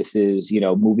said that this is,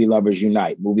 movie lovers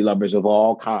unite, movie lovers of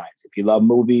all kinds. If you love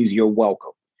movies, you're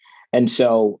welcome. And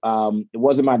so it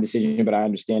wasn't my decision, but I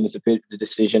understand it's the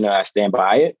decision and I stand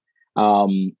by it.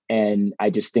 And I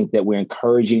just think that we're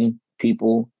encouraging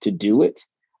people to do it.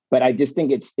 But I just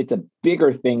think it's a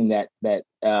bigger thing that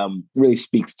really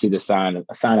speaks to a sign of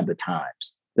the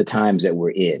times that we're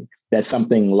in. That's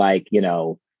something like,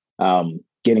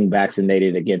 getting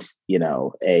vaccinated against,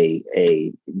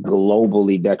 a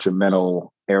globally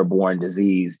detrimental airborne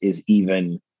disease is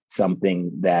even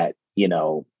something that,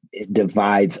 it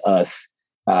divides us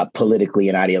politically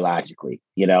and ideologically.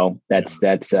 That's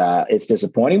it's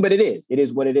disappointing, but it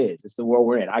is what it is. It's the world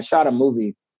we're in. I shot a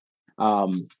movie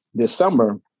this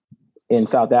summer in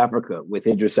South Africa with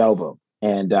Idris Elba,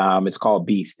 and it's called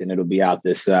Beast, and it'll be out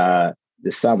this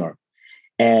summer.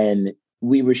 And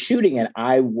we were shooting, and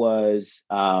I was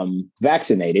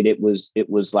vaccinated. It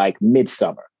was like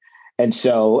midsummer, and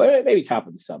so maybe top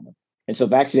of the summer. And so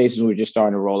vaccinations were just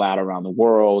starting to roll out around the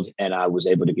world, and I was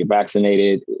able to get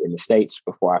vaccinated in the States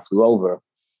before I flew over.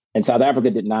 And South Africa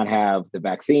did not have the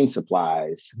vaccine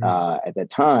supplies at that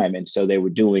time, and so they were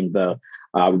doing the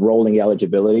rolling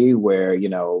eligibility, where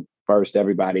first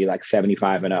everybody like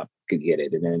 75 and up could get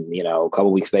it. And then, a couple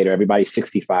of weeks later, everybody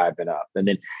 65 and up.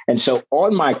 And so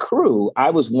on my crew,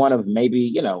 I was one of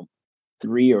maybe,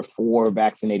 3 or 4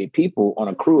 vaccinated people on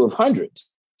a crew of hundreds.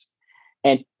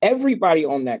 And everybody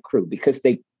on that crew, because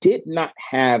they did not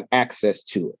have access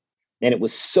to it, and it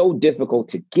was so difficult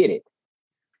to get it,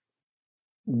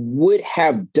 would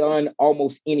have done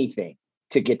almost anything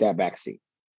to get that vaccine.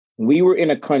 We were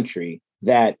in a country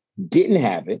that didn't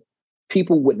have it.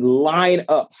 People would line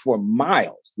up for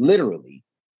miles, literally,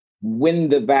 when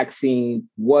the vaccine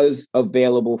was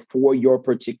available for your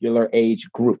particular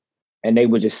age group. And they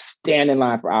would just stand in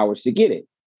line for hours to get it.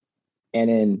 And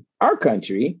in our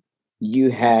country,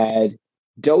 you had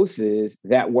doses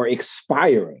that were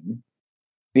expiring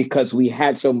because we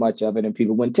had so much of it and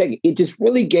people wouldn't take it. It just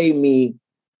really gave me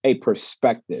a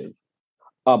perspective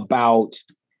about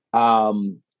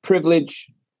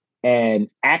privilege and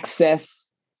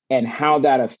access and how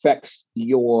that affects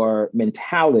your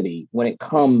mentality when it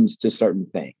comes to certain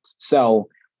things. So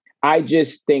I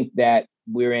just think that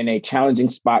we're in a challenging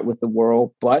spot with the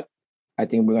world, but I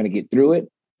think we're going to get through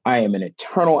it. I am an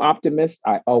eternal optimist.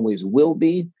 I always will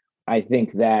be. I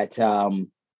think that,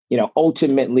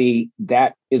 ultimately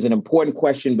that is an important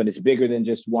question, but it's bigger than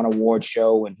just one award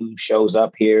show and who shows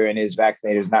up here and is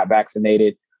vaccinated, is not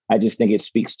vaccinated. I just think it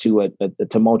speaks to a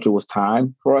tumultuous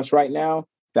time for us right now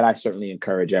that I certainly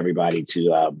encourage everybody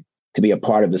to be a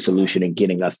part of the solution and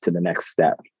getting us to the next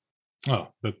step. Oh,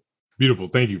 that's beautiful.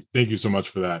 Thank you. Thank you so much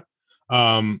for that.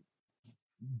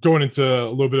 Going into a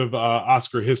little bit of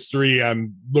Oscar history,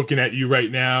 I'm looking at you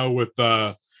right now with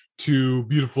 2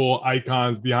 beautiful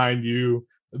icons behind you,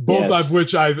 both of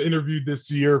which I've interviewed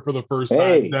this year for the first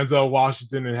time, Denzel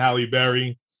Washington and Halle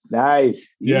Berry.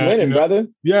 Nice. You're winning, brother.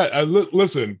 Yeah.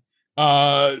 Listen,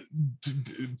 talk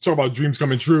about dreams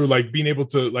coming true, like being able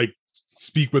to like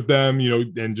speak with them,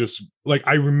 and just like,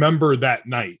 I remember that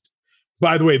night.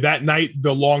 By the way, that night,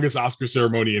 the longest Oscar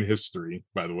ceremony in history,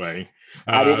 by the way.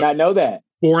 I did not know that.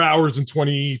 4 hours and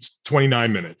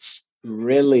 29 minutes.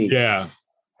 Really? Yeah.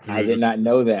 I did not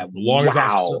know that. The longest wow.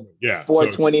 Oscar ceremony. Yeah.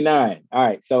 429. All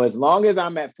right. So as long as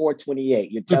I'm at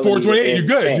 428, you're telling 428, you're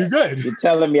good. You're good. You're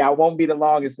telling me I won't be the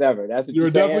longest ever. That's what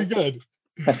you're saying? Definitely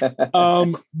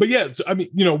good. But yeah, I mean,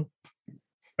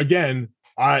 again,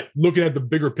 looking at the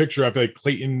bigger picture, I feel like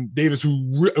Clayton Davis,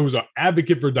 who was an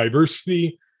advocate for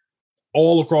diversity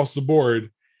all across the board,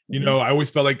 you know, I always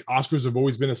felt like Oscars have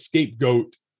always been a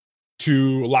scapegoat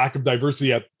to lack of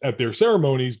diversity at their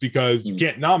ceremonies, because you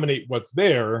can't nominate what's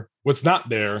not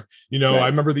there. You know, I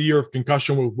remember the year of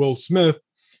Concussion with Will Smith,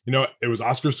 you know, it was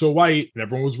Oscars So White and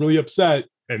everyone was really upset,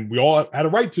 and we all had a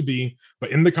right to be,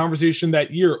 but in the conversation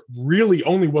that year really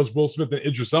only was Will Smith and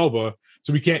Idris Elba.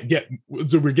 So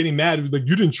we're getting mad. Like,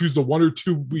 you didn't choose the one or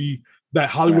two that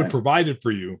Hollywood provided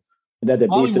for you. Is that the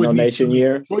Beast of No Nation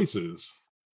year? Choices.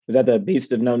 Is that the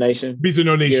Beast of No Nation? Beast of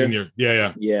No Nation year.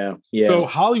 Yeah. So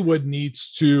Hollywood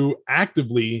needs to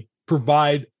actively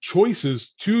provide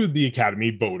choices to the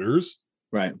Academy voters.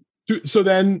 Right. So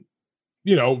then,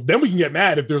 you know, then we can get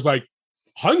mad if there's like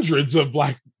hundreds of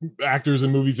Black actors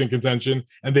in movies in contention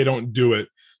and they don't do it.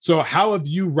 So how have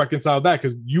you reconciled that?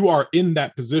 Because you are in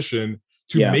that position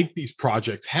to make these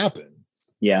projects happen.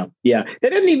 Yeah. There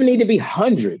doesn't even need to be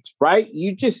hundreds, right?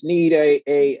 You just need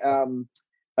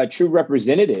a true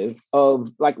representative of,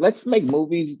 like, let's make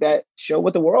movies that show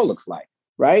what the world looks like,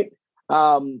 right?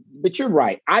 But you're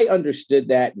right. I understood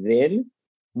that then,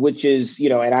 which is, you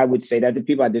know, and I would say that to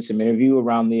people. I did some interview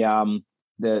around the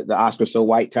Oscar So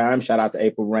White time. Shout out to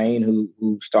April Rain,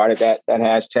 who started that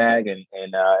hashtag and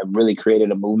really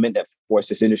created a movement that forced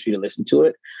this industry to listen to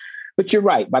it. But you're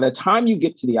right. By the time you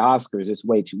get to the Oscars, it's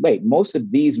way too late. Most of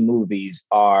these movies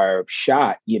are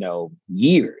shot, you know,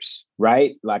 years,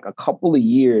 right? Like a couple of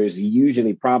years,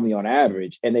 usually probably on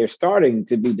average, and they're starting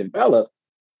to be developed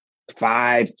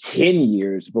 5-10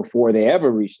 years before they ever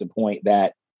reach the point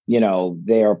that, you know,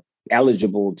 they're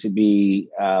eligible to be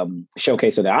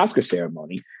showcased at the Oscar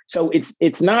ceremony. So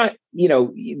it's not, you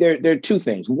know, there are two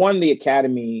things. One, the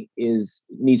Academy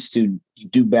needs to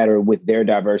do better with their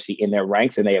diversity in their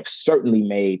ranks, and they have certainly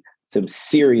made some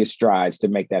serious strides to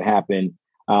make that happen.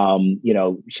 You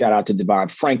know, shout out to Devon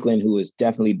Franklin, who has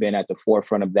definitely been at the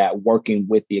forefront of that, working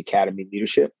with the Academy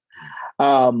leadership.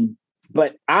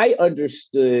 But I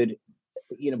understood,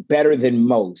 you know, better than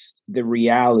most, the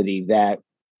reality that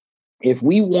if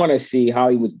we want to see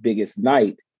Hollywood's biggest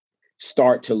night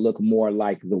start to look more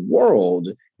like the world,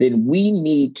 then we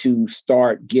need to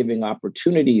start giving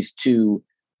opportunities to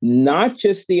not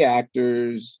just the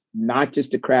actors, not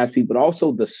just the craftspeople, but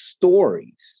also the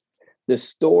stories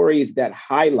that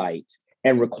highlight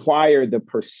and require the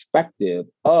perspective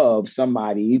of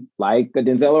somebody like a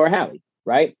Denzel or Halle,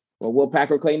 right? Or Will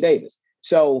Packer, Clayton Davis.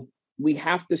 So we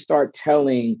have to start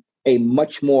telling a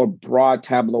much more broad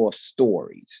tableau of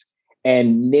stories.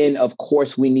 And then, of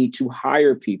course, we need to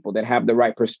hire people that have the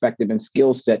right perspective and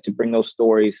skill set to bring those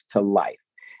stories to life.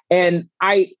 And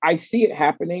I see it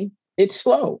happening. It's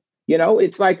slow. You know,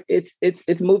 it's like it's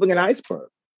moving an iceberg.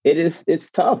 It's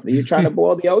tough. You're trying to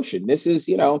boil the ocean. This is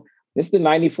the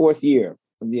 94th year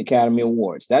of the Academy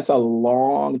Awards. That's a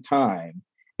long time.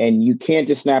 And you can't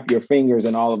just snap your fingers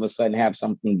and all of a sudden have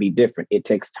something be different. It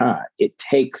takes time. It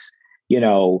takes, you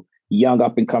know, young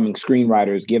up and coming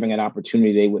screenwriters giving an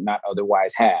opportunity they would not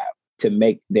otherwise have to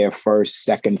make their first,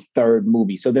 second, third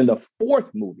movie. So then the fourth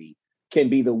movie can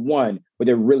be the one where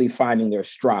they're really finding their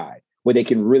stride, where they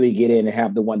can really get in and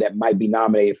have the one that might be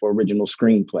nominated for original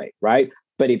screenplay, right?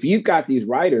 But if you've got these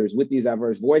writers with these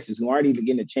diverse voices who aren't even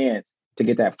getting a chance to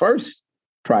get that first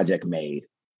project made,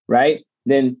 right,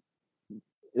 then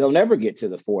they'll never get to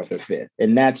the fourth or fifth.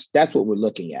 And that's what we're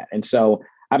looking at. And so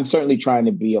I'm certainly trying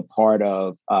to be a part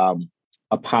of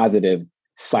a positive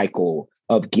cycle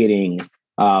of getting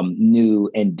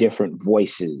new and different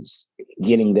voices,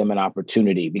 getting them an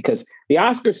opportunity, because the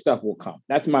Oscar stuff will come.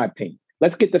 That's my opinion.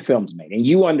 Let's get the films made. And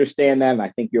you understand that. And I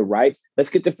think you're right. Let's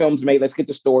get the films made. Let's get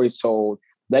the stories told.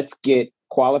 Let's get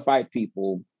qualified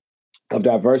people of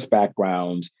diverse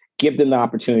backgrounds, give them the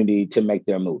opportunity to make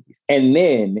their movies. And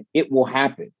then it will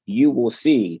happen. You will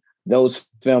see those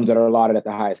films that are allotted at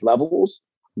the highest levels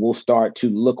will start to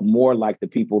look more like the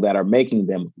people that are making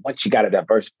them once you got a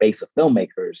diverse base of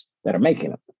filmmakers that are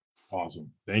making them.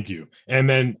 Awesome. Thank you. And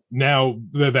then now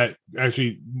that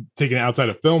actually taking it outside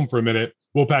of film for a minute,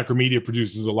 Will Packer Media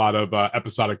produces a lot of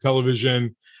episodic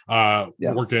television,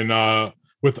 working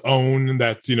with OWN,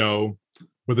 that's, you know,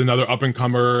 with another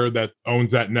up-and-comer that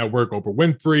owns that network, Oprah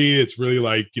Winfrey. It's really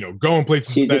like, you know, going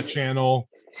places with that channel.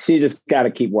 She just got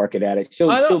to keep working at it.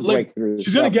 She'll break through.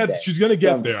 She's gonna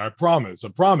get there. I promise.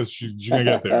 She's gonna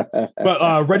get there.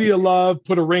 But Ready to Love,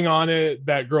 Put a Ring on It,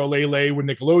 that girl Lele with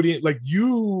Nickelodeon. Like,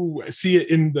 you see it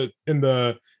in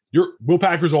the Will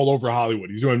Packer's all over Hollywood.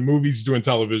 He's doing movies, he's doing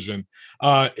television.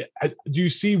 Do you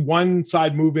see one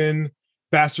side moving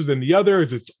faster than the other?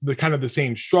 Is it the kind of the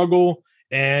same struggle?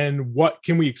 And what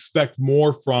can we expect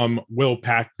more from Will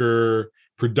Packer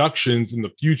productions in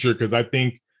the future? Because I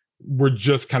think we're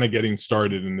just kind of getting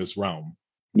started in this realm.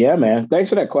 Yeah, man. Thanks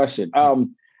for that question.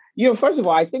 First of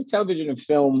all, I think television and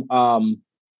film are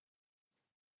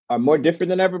more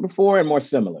different than ever before and more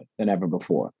similar than ever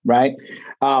before, right?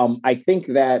 I think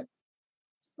that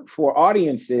for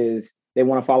audiences, they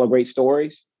want to follow great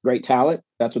stories, great talent.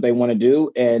 That's what they want to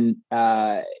do. And,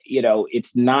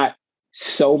 it's not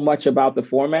so much about the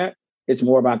format. It's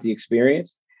more about the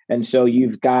experience. And so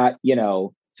you've got,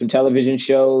 some television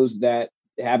shows that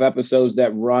have episodes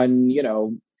that run,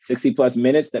 60 plus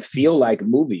minutes that feel like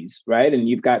movies, right? And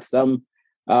you've got some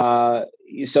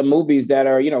movies that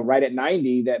are, right at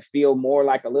 90 that feel more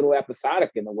like a little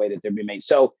episodic in the way that they're being made.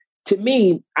 So to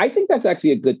me, I think that's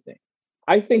actually a good thing.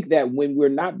 I think that when we're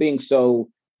not being so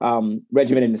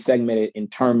regimented and segmented in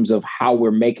terms of how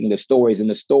we're making the stories, and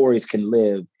the stories can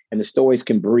live and the stories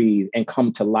can breathe and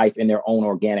come to life in their own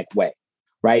organic way,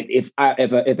 right? If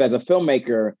as a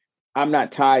filmmaker, I'm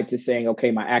not tied to saying,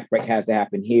 okay, my act break has to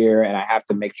happen here and I have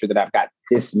to make sure that I've got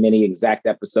this many exact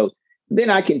episodes, then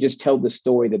I can just tell the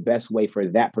story the best way for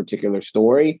that particular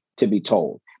story to be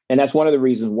told. And that's one of the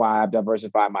reasons why I've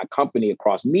diversified my company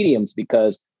across mediums,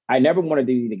 because I never wanted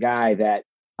to be the guy that,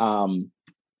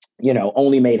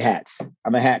 only made hats.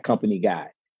 I'm a hat company guy.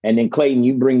 And then Clayton,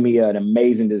 you bring me an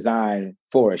amazing design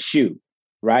for a shoe,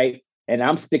 right? And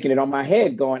I'm sticking it on my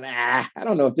head going, I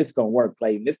don't know if this is going to work,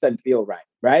 Clayton. This doesn't feel right,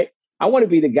 right? I want to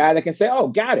be the guy that can say, oh,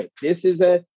 got it. This is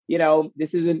an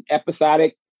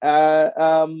episodic,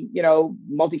 multicam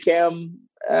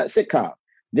sitcom.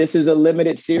 This is a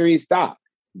limited series doc.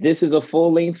 This is a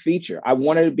full-length feature. I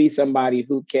wanted to be somebody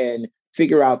who can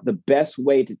figure out the best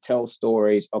way to tell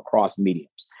stories across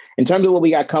mediums. In terms of what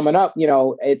we got coming up,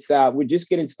 it's we're just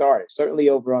getting started. Certainly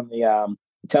over on the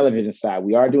television side,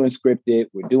 we are doing scripted.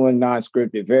 We're doing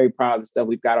non-scripted. Very proud of the stuff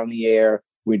we've got on the air.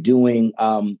 We're doing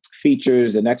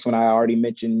features. The next one I already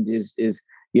mentioned is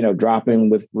dropping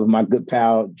with my good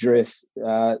pal Driss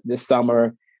this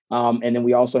summer. And then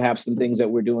we also have some things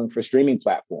that we're doing for streaming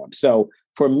platforms. So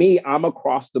for me, I'm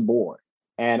across the board.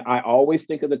 And I always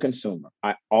think of the consumer.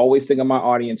 I always think of my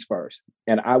audience first.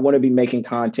 And I want to be making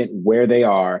content where they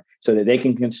are so that they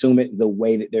can consume it the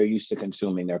way that they're used to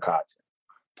consuming their content.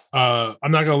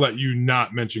 I'm not going to let you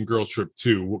not mention Girls Trip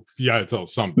 2. You got to tell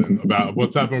us something about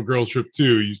what's happening with Girls Trip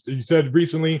 2. You said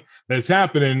recently that it's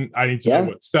happening. I need to know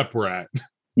what step we're at.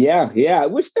 Yeah.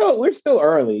 We're still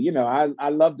early. I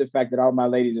love the fact that all my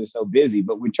ladies are so busy,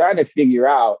 but we're trying to figure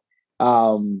out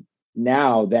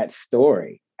now that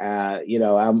story.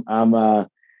 I'm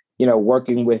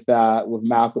working with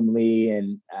Malcolm Lee,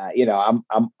 and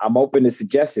I'm open to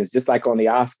suggestions, just like on the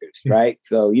Oscars, right?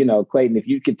 So Clayton, if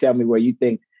you could tell me where you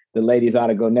think the ladies ought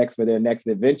to go next for their next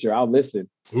adventure, I'll listen.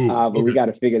 But we got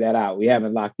to figure that out. We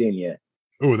haven't locked in yet.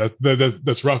 Oh,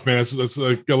 that's rough, man. That's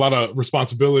like a lot of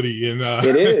responsibility, and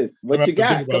it is. What you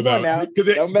got? Come on now, because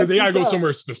they gotta go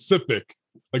somewhere specific,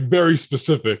 like very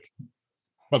specific.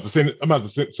 I'm about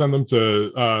to send them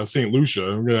to St.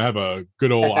 Lucia. We're gonna have a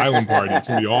good old island party. It's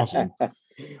gonna be awesome.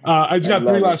 I just got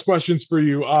three last questions for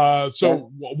you.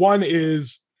 One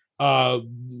is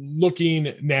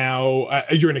looking now.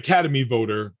 You're an Academy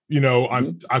voter.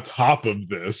 On top of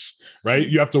this, right?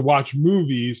 You have to watch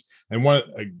movies, and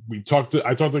I talked to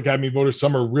Academy voters.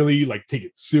 Some are really take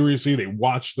it seriously. They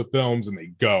watch the films and they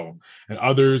go, and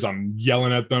others I'm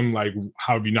yelling at them like,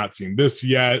 "How have you not seen this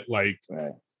yet?" Right.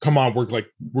 Come on,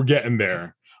 we're getting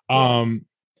there.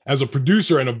 As a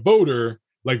producer and a voter,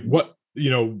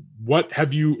 what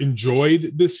have you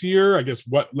enjoyed this year? I guess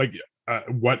what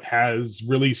has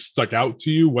really stuck out to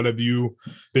you? What have you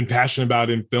been passionate about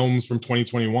in films from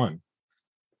 2021?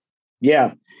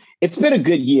 Yeah, it's been a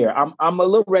good year. I'm a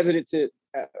little reticent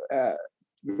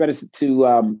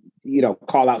to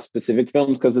call out specific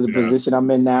films because of the position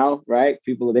I'm in now, right?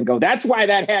 People will then go, that's why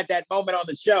that had that moment on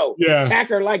the show. Yeah.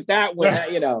 Packer like that one,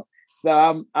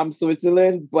 So I'm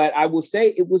Switzerland, but I will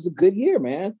say it was a good year,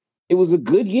 man. It was a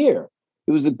good year.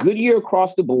 It was a good year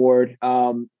across the board.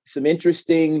 Some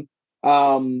interesting,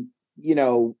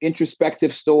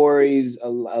 introspective stories, a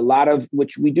lot of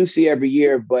which we do see every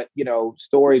year, but,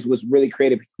 stories was really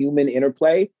creative human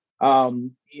interplay.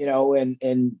 And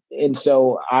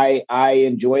so I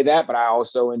enjoy that, but I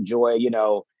also enjoy,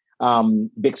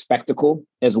 big spectacle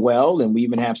as well. And we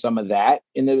even have some of that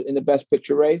in the Best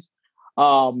Picture race.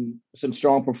 Some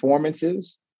strong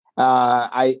performances.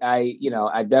 I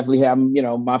definitely have,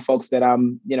 my folks that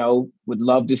would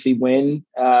love to see win.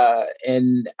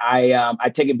 And I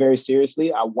take it very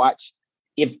seriously. I watch,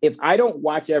 if I don't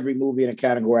watch every movie in a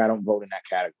category, I don't vote in that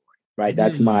category. Right.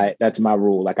 That's my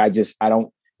rule. I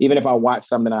don't, Even if I watched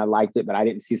something and I liked it, but I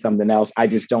didn't see something else, I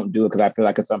just don't do it because I feel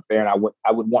like it's unfair. And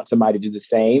I would want somebody to do the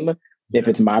same if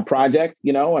it's my project,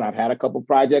 and I've had a couple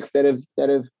projects that have,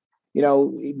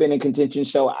 been in contention.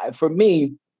 So for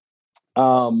me,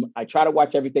 I try to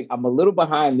watch everything. I'm a little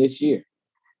behind this year.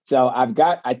 So I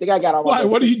think I got all my.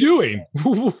 What are you doing?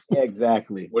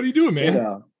 Exactly. What are you doing,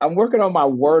 man? I'm working on my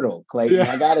Wordle, Clayton.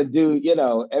 Yeah. I got to do,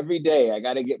 every day I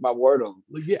got to get my Wordle.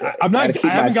 Yeah, I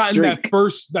haven't gotten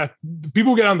that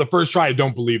people get on the first try. I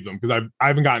don't believe them because I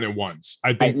haven't gotten it once.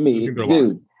 I think they're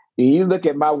dude. You look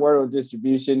at my Wordle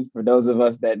distribution. For those of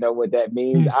us that know what that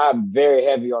means, I'm very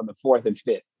heavy on the 4th and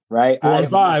 5th. Right, 4 and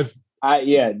 5.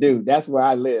 Dude, that's where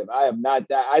I live. I am not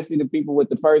that. I see the people with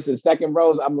the first and second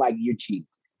rows. I'm like, you're cheap.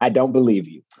 I don't believe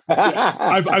you.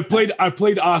 I've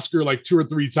played Oscar like 2 or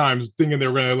 3 times, thinking they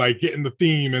were gonna like get in the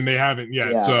theme, and they haven't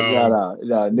yet.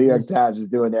 No. New York Times is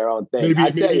doing their own thing. I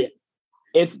tell you,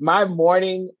 it's my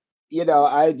morning.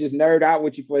 I just nerd out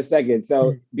with you for a second.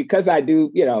 So because I do,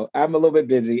 I'm a little bit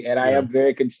busy, and I am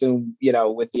very consumed,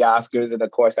 with the Oscars, and of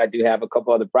course I do have a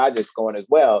couple other projects going as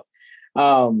well.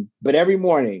 But every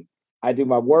morning I do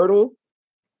my Wordle.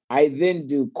 I then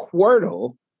do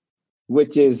Quirtle,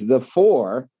 which is the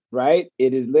 4, right?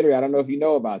 It is literally, I don't know if you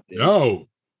know about this. No.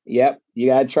 Yep. You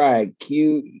got to try it.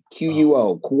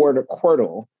 QUO,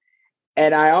 Quirtle.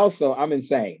 And I'm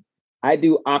insane. I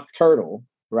do Octurtle,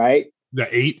 right?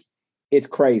 The 8. It's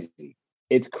crazy.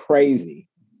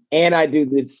 And I do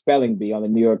this spelling bee on the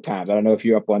New York Times. I don't know if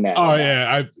you're up on that. Oh,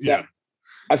 yeah.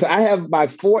 So I have my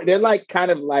 4. They're like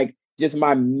kind of like just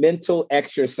my mental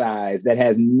exercise that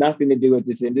has nothing to do with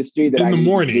this industry that I need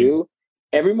to do.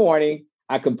 Every morning,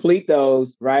 I complete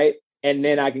those, right? And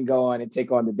then I can go on and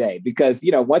take on the day. Because,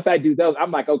 once I do those,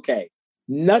 I'm like, okay,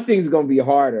 nothing's going to be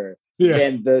harder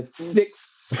than the 6th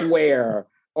square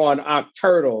on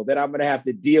Octurtle that I'm going to have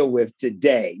to deal with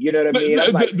today. You know what I mean?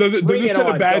 Does it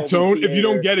set a bad tone? If you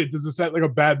don't get it, does it set like a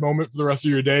bad moment for the rest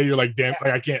of your day? You're like, damn,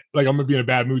 like I can't, like I'm going to be in a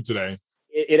bad mood today.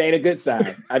 It ain't a good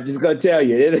sign. I'm just going to tell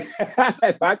you.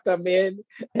 If I come in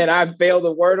and I fail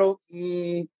the Wordle,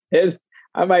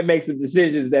 I might make some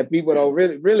decisions that people don't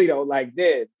really don't like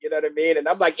then. You know what I mean? And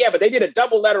I'm like, yeah, but they did a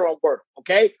double letter on Wordle.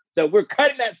 Okay. So we're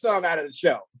cutting that song out of the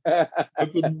show.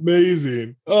 That's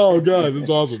amazing. Oh God, that's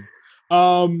awesome.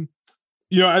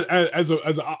 As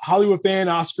a Hollywood fan,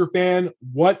 Oscar fan,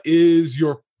 what is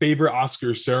your favorite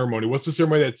Oscar ceremony? What's the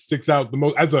ceremony that sticks out the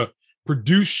most as a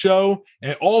produced show?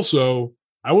 And also,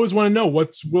 I always want to know,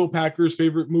 what's Will Packer's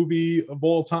favorite movie of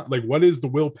all time? Like, what is the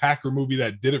Will Packer movie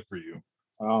that did it for you?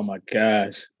 Oh my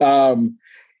gosh.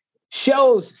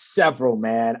 Shows several,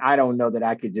 man. I don't know that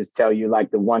I could just tell you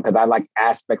like the one, because I like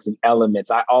aspects and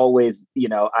elements. I always,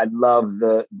 I love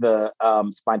the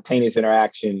spontaneous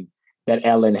interaction that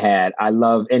Ellen had.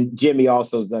 And Jimmy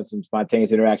also has done some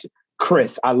spontaneous interaction.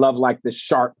 Chris, I love like the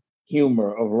sharp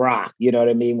humor of Rock. You know what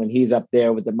I mean? When he's up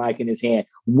there with the mic in his hand.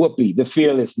 Whoopi, the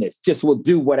fearlessness, just will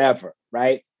do whatever,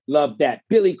 right? Love that.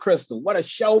 Billy Crystal, what a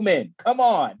showman. Come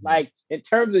on. Like, in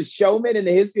terms of showman in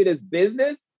the history of this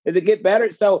business, does it get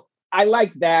better? So I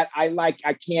like that. I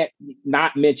can't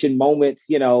not mention moments,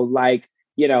 like,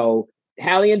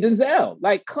 Hallie and Denzel.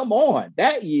 Like, come on.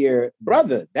 That year,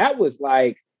 brother, that was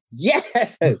like, yes.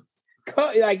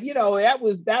 Like,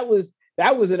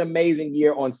 that was an amazing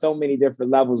year on so many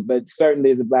different levels, but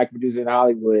certainly as a Black producer in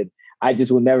Hollywood, I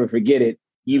just will never forget it.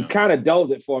 You kind of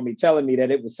dulled it for me, telling me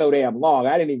that it was so damn long.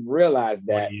 I didn't even realize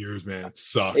that. 20 years, man. It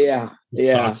sucks. Yeah.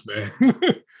 Sucks, man.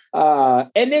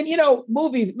 And then,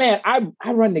 movies, man,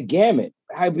 I run the gamut.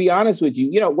 I'll be honest with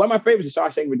you. One of my favorites is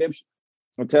Shawshank Redemption.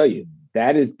 I'll tell you.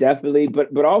 That is definitely,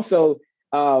 but also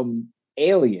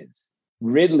Aliens.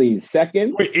 Ridley's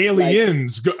second. Wait,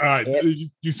 Aliens.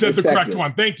 You said the correct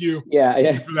one. Thank you.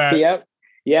 Yeah. For that.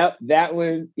 Yep. That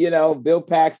one, Bill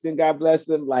Paxton, God bless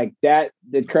him. Like that,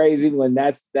 the crazy one.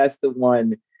 That's the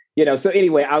one, So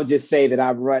anyway, I'll just say that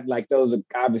I've run, like, those are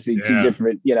obviously two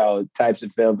different, types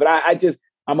of films. But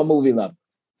I'm a movie lover.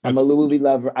 I'm a movie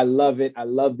lover. I love it. I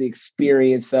love the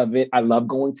experience of it. I love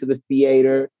going to the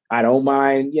theater. I don't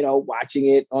mind, watching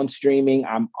it on streaming.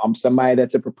 I'm somebody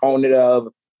that's a proponent of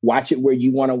watch it where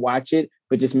you want to watch it,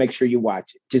 but just make sure you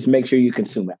watch it. Just make sure you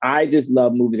consume it. I just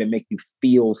love movies that make you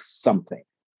feel something.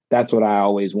 That's what I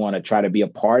always want to try to be a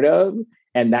part of.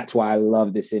 And that's why I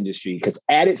love this industry, because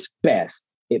at its best,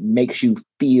 it makes you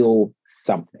feel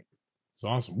something. It's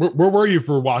awesome. Where were you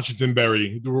for Washington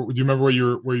Berry? Do you remember where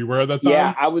you were at that time?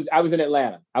 Yeah, I was in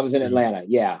Atlanta. Atlanta.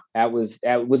 Yeah. Was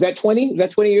that 20? Was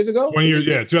that 20 years ago? 20 years.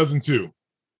 Yeah. 2002.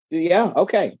 Yeah.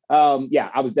 Okay. I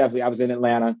was in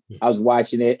Atlanta. I was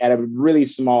watching it at a really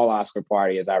small Oscar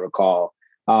party, as I recall.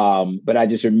 But I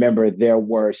just remember there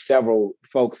were several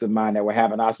folks of mine that were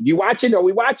having Oscars. You watching? Are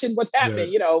we watching? What's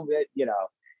happening?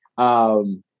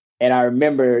 And I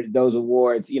remember those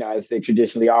awards, as they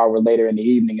traditionally are, were later in the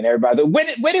evening, and everybody's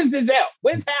like, when is Giselle?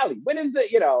 When's Halle? When is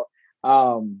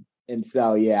and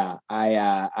so, yeah,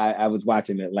 I was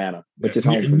watching Atlanta, which is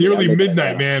home nearly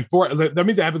midnight, man. That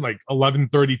means it happened like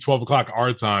 11:30, 12 o'clock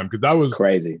our time, because that was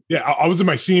crazy. Yeah, I was in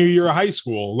my senior year of high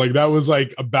school. Like that was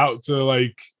like about to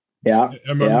like. Yeah,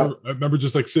 I remember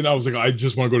just like sitting. I was like, I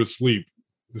just want to go to sleep.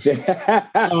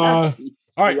 All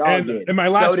right, and my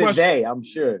last question. Today, I'm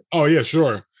sure. Oh yeah,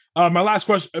 sure. My last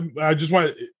question. I just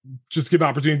want to give an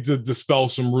opportunity to dispel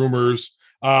some rumors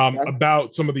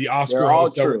about some of the Oscar. They're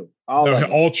all true.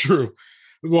 All true.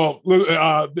 Well,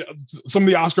 some of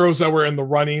the Oscar hosts that were in the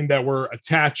running that were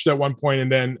attached at one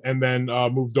point and then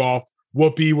moved off.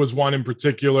 Whoopi was one in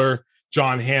particular.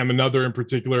 John Hamm, another in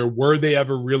particular. Were they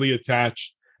ever really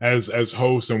attached as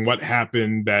hosts, and what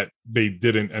happened that they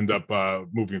didn't end up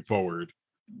moving forward?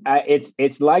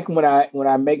 It's like when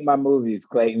I make my movies,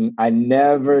 Clayton, I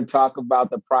never talk about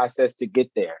the process to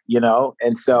get there,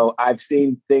 and so I've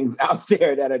seen things out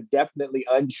there that are definitely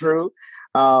untrue.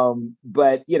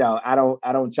 But I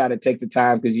don't try to take the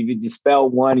time, because if you dispel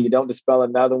one, you don't dispel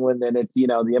another one, then it's,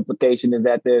 the implication is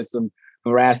that there's some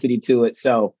veracity to it.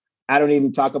 So I don't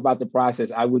even talk about the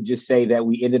process. I would just say that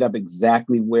we ended up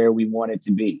exactly where we wanted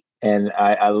to be. And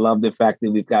I love the fact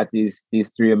that we've got these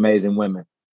three amazing women.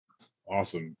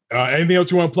 Awesome. Anything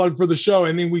else you want to plug for the show?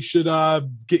 Anything we should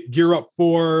gear up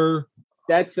for?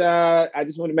 That's I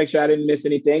just want to make sure I didn't miss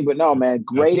anything. But no, man,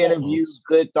 great interview,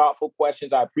 good, thoughtful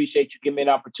questions. I appreciate you giving me an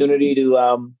opportunity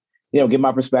to get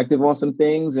my perspective on some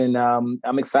things. And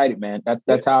I'm excited, man.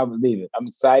 That's how I would leave it. I'm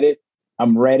excited.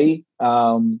 I'm ready.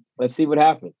 Let's see what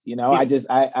happens.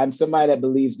 I'm somebody that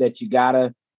believes that you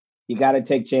gotta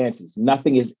take chances.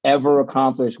 Nothing is ever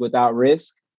accomplished without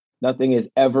risk. Nothing is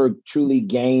ever truly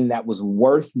gained that was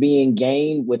worth being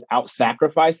gained without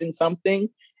sacrificing something.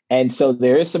 And so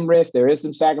there is some risk, there is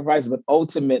some sacrifice, but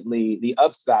ultimately the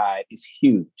upside is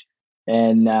huge.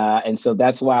 And so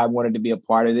that's why I wanted to be a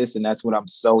part of this. And that's what I'm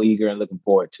so eager and looking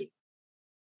forward to.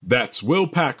 That's Will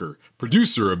Packer,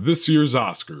 producer of this year's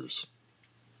Oscars.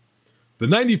 The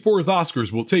 94th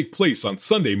Oscars will take place on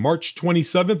Sunday, March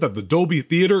 27th at the Dolby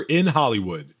Theater in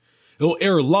Hollywood. It'll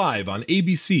air live on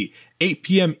ABC, 8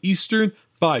 p.m. Eastern,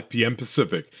 5 p.m.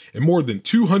 Pacific, in more than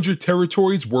 200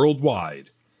 territories worldwide.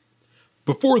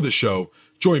 Before the show,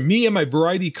 join me and my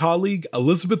Variety colleague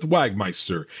Elizabeth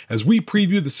Wagmeister as we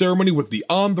preview the ceremony with the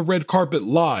On the Red Carpet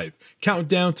Live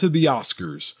Countdown to the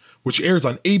Oscars, which airs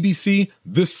on ABC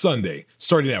this Sunday,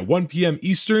 starting at 1 p.m.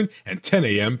 Eastern and 10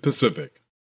 a.m. Pacific.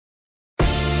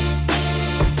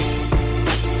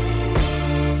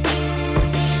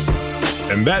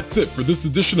 And that's it for this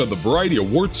edition of the Variety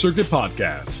Award Circuit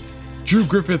podcast. Drew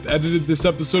Griffith edited this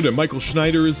episode and Michael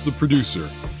Schneider is the producer.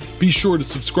 Be sure to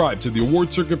subscribe to the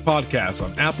Award Circuit podcast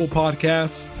on Apple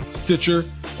Podcasts, Stitcher,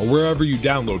 or wherever you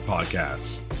download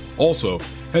podcasts. Also,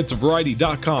 head to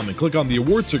Variety.com and click on the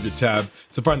Award Circuit tab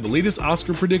to find the latest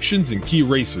Oscar predictions and key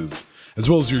races, as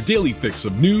well as your daily fix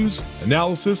of news,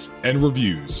 analysis, and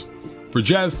reviews. For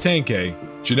Jazz Tankay,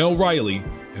 Janelle Riley,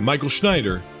 and Michael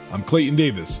Schneider, I'm Clayton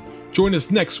Davis. Join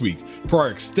us next week for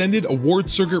our extended Award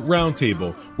Circuit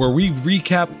Roundtable, where we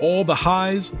recap all the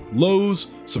highs, lows,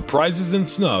 surprises, and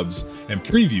snubs, and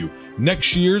preview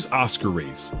next year's Oscar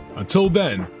race. Until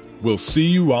then, we'll see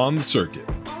you on the circuit.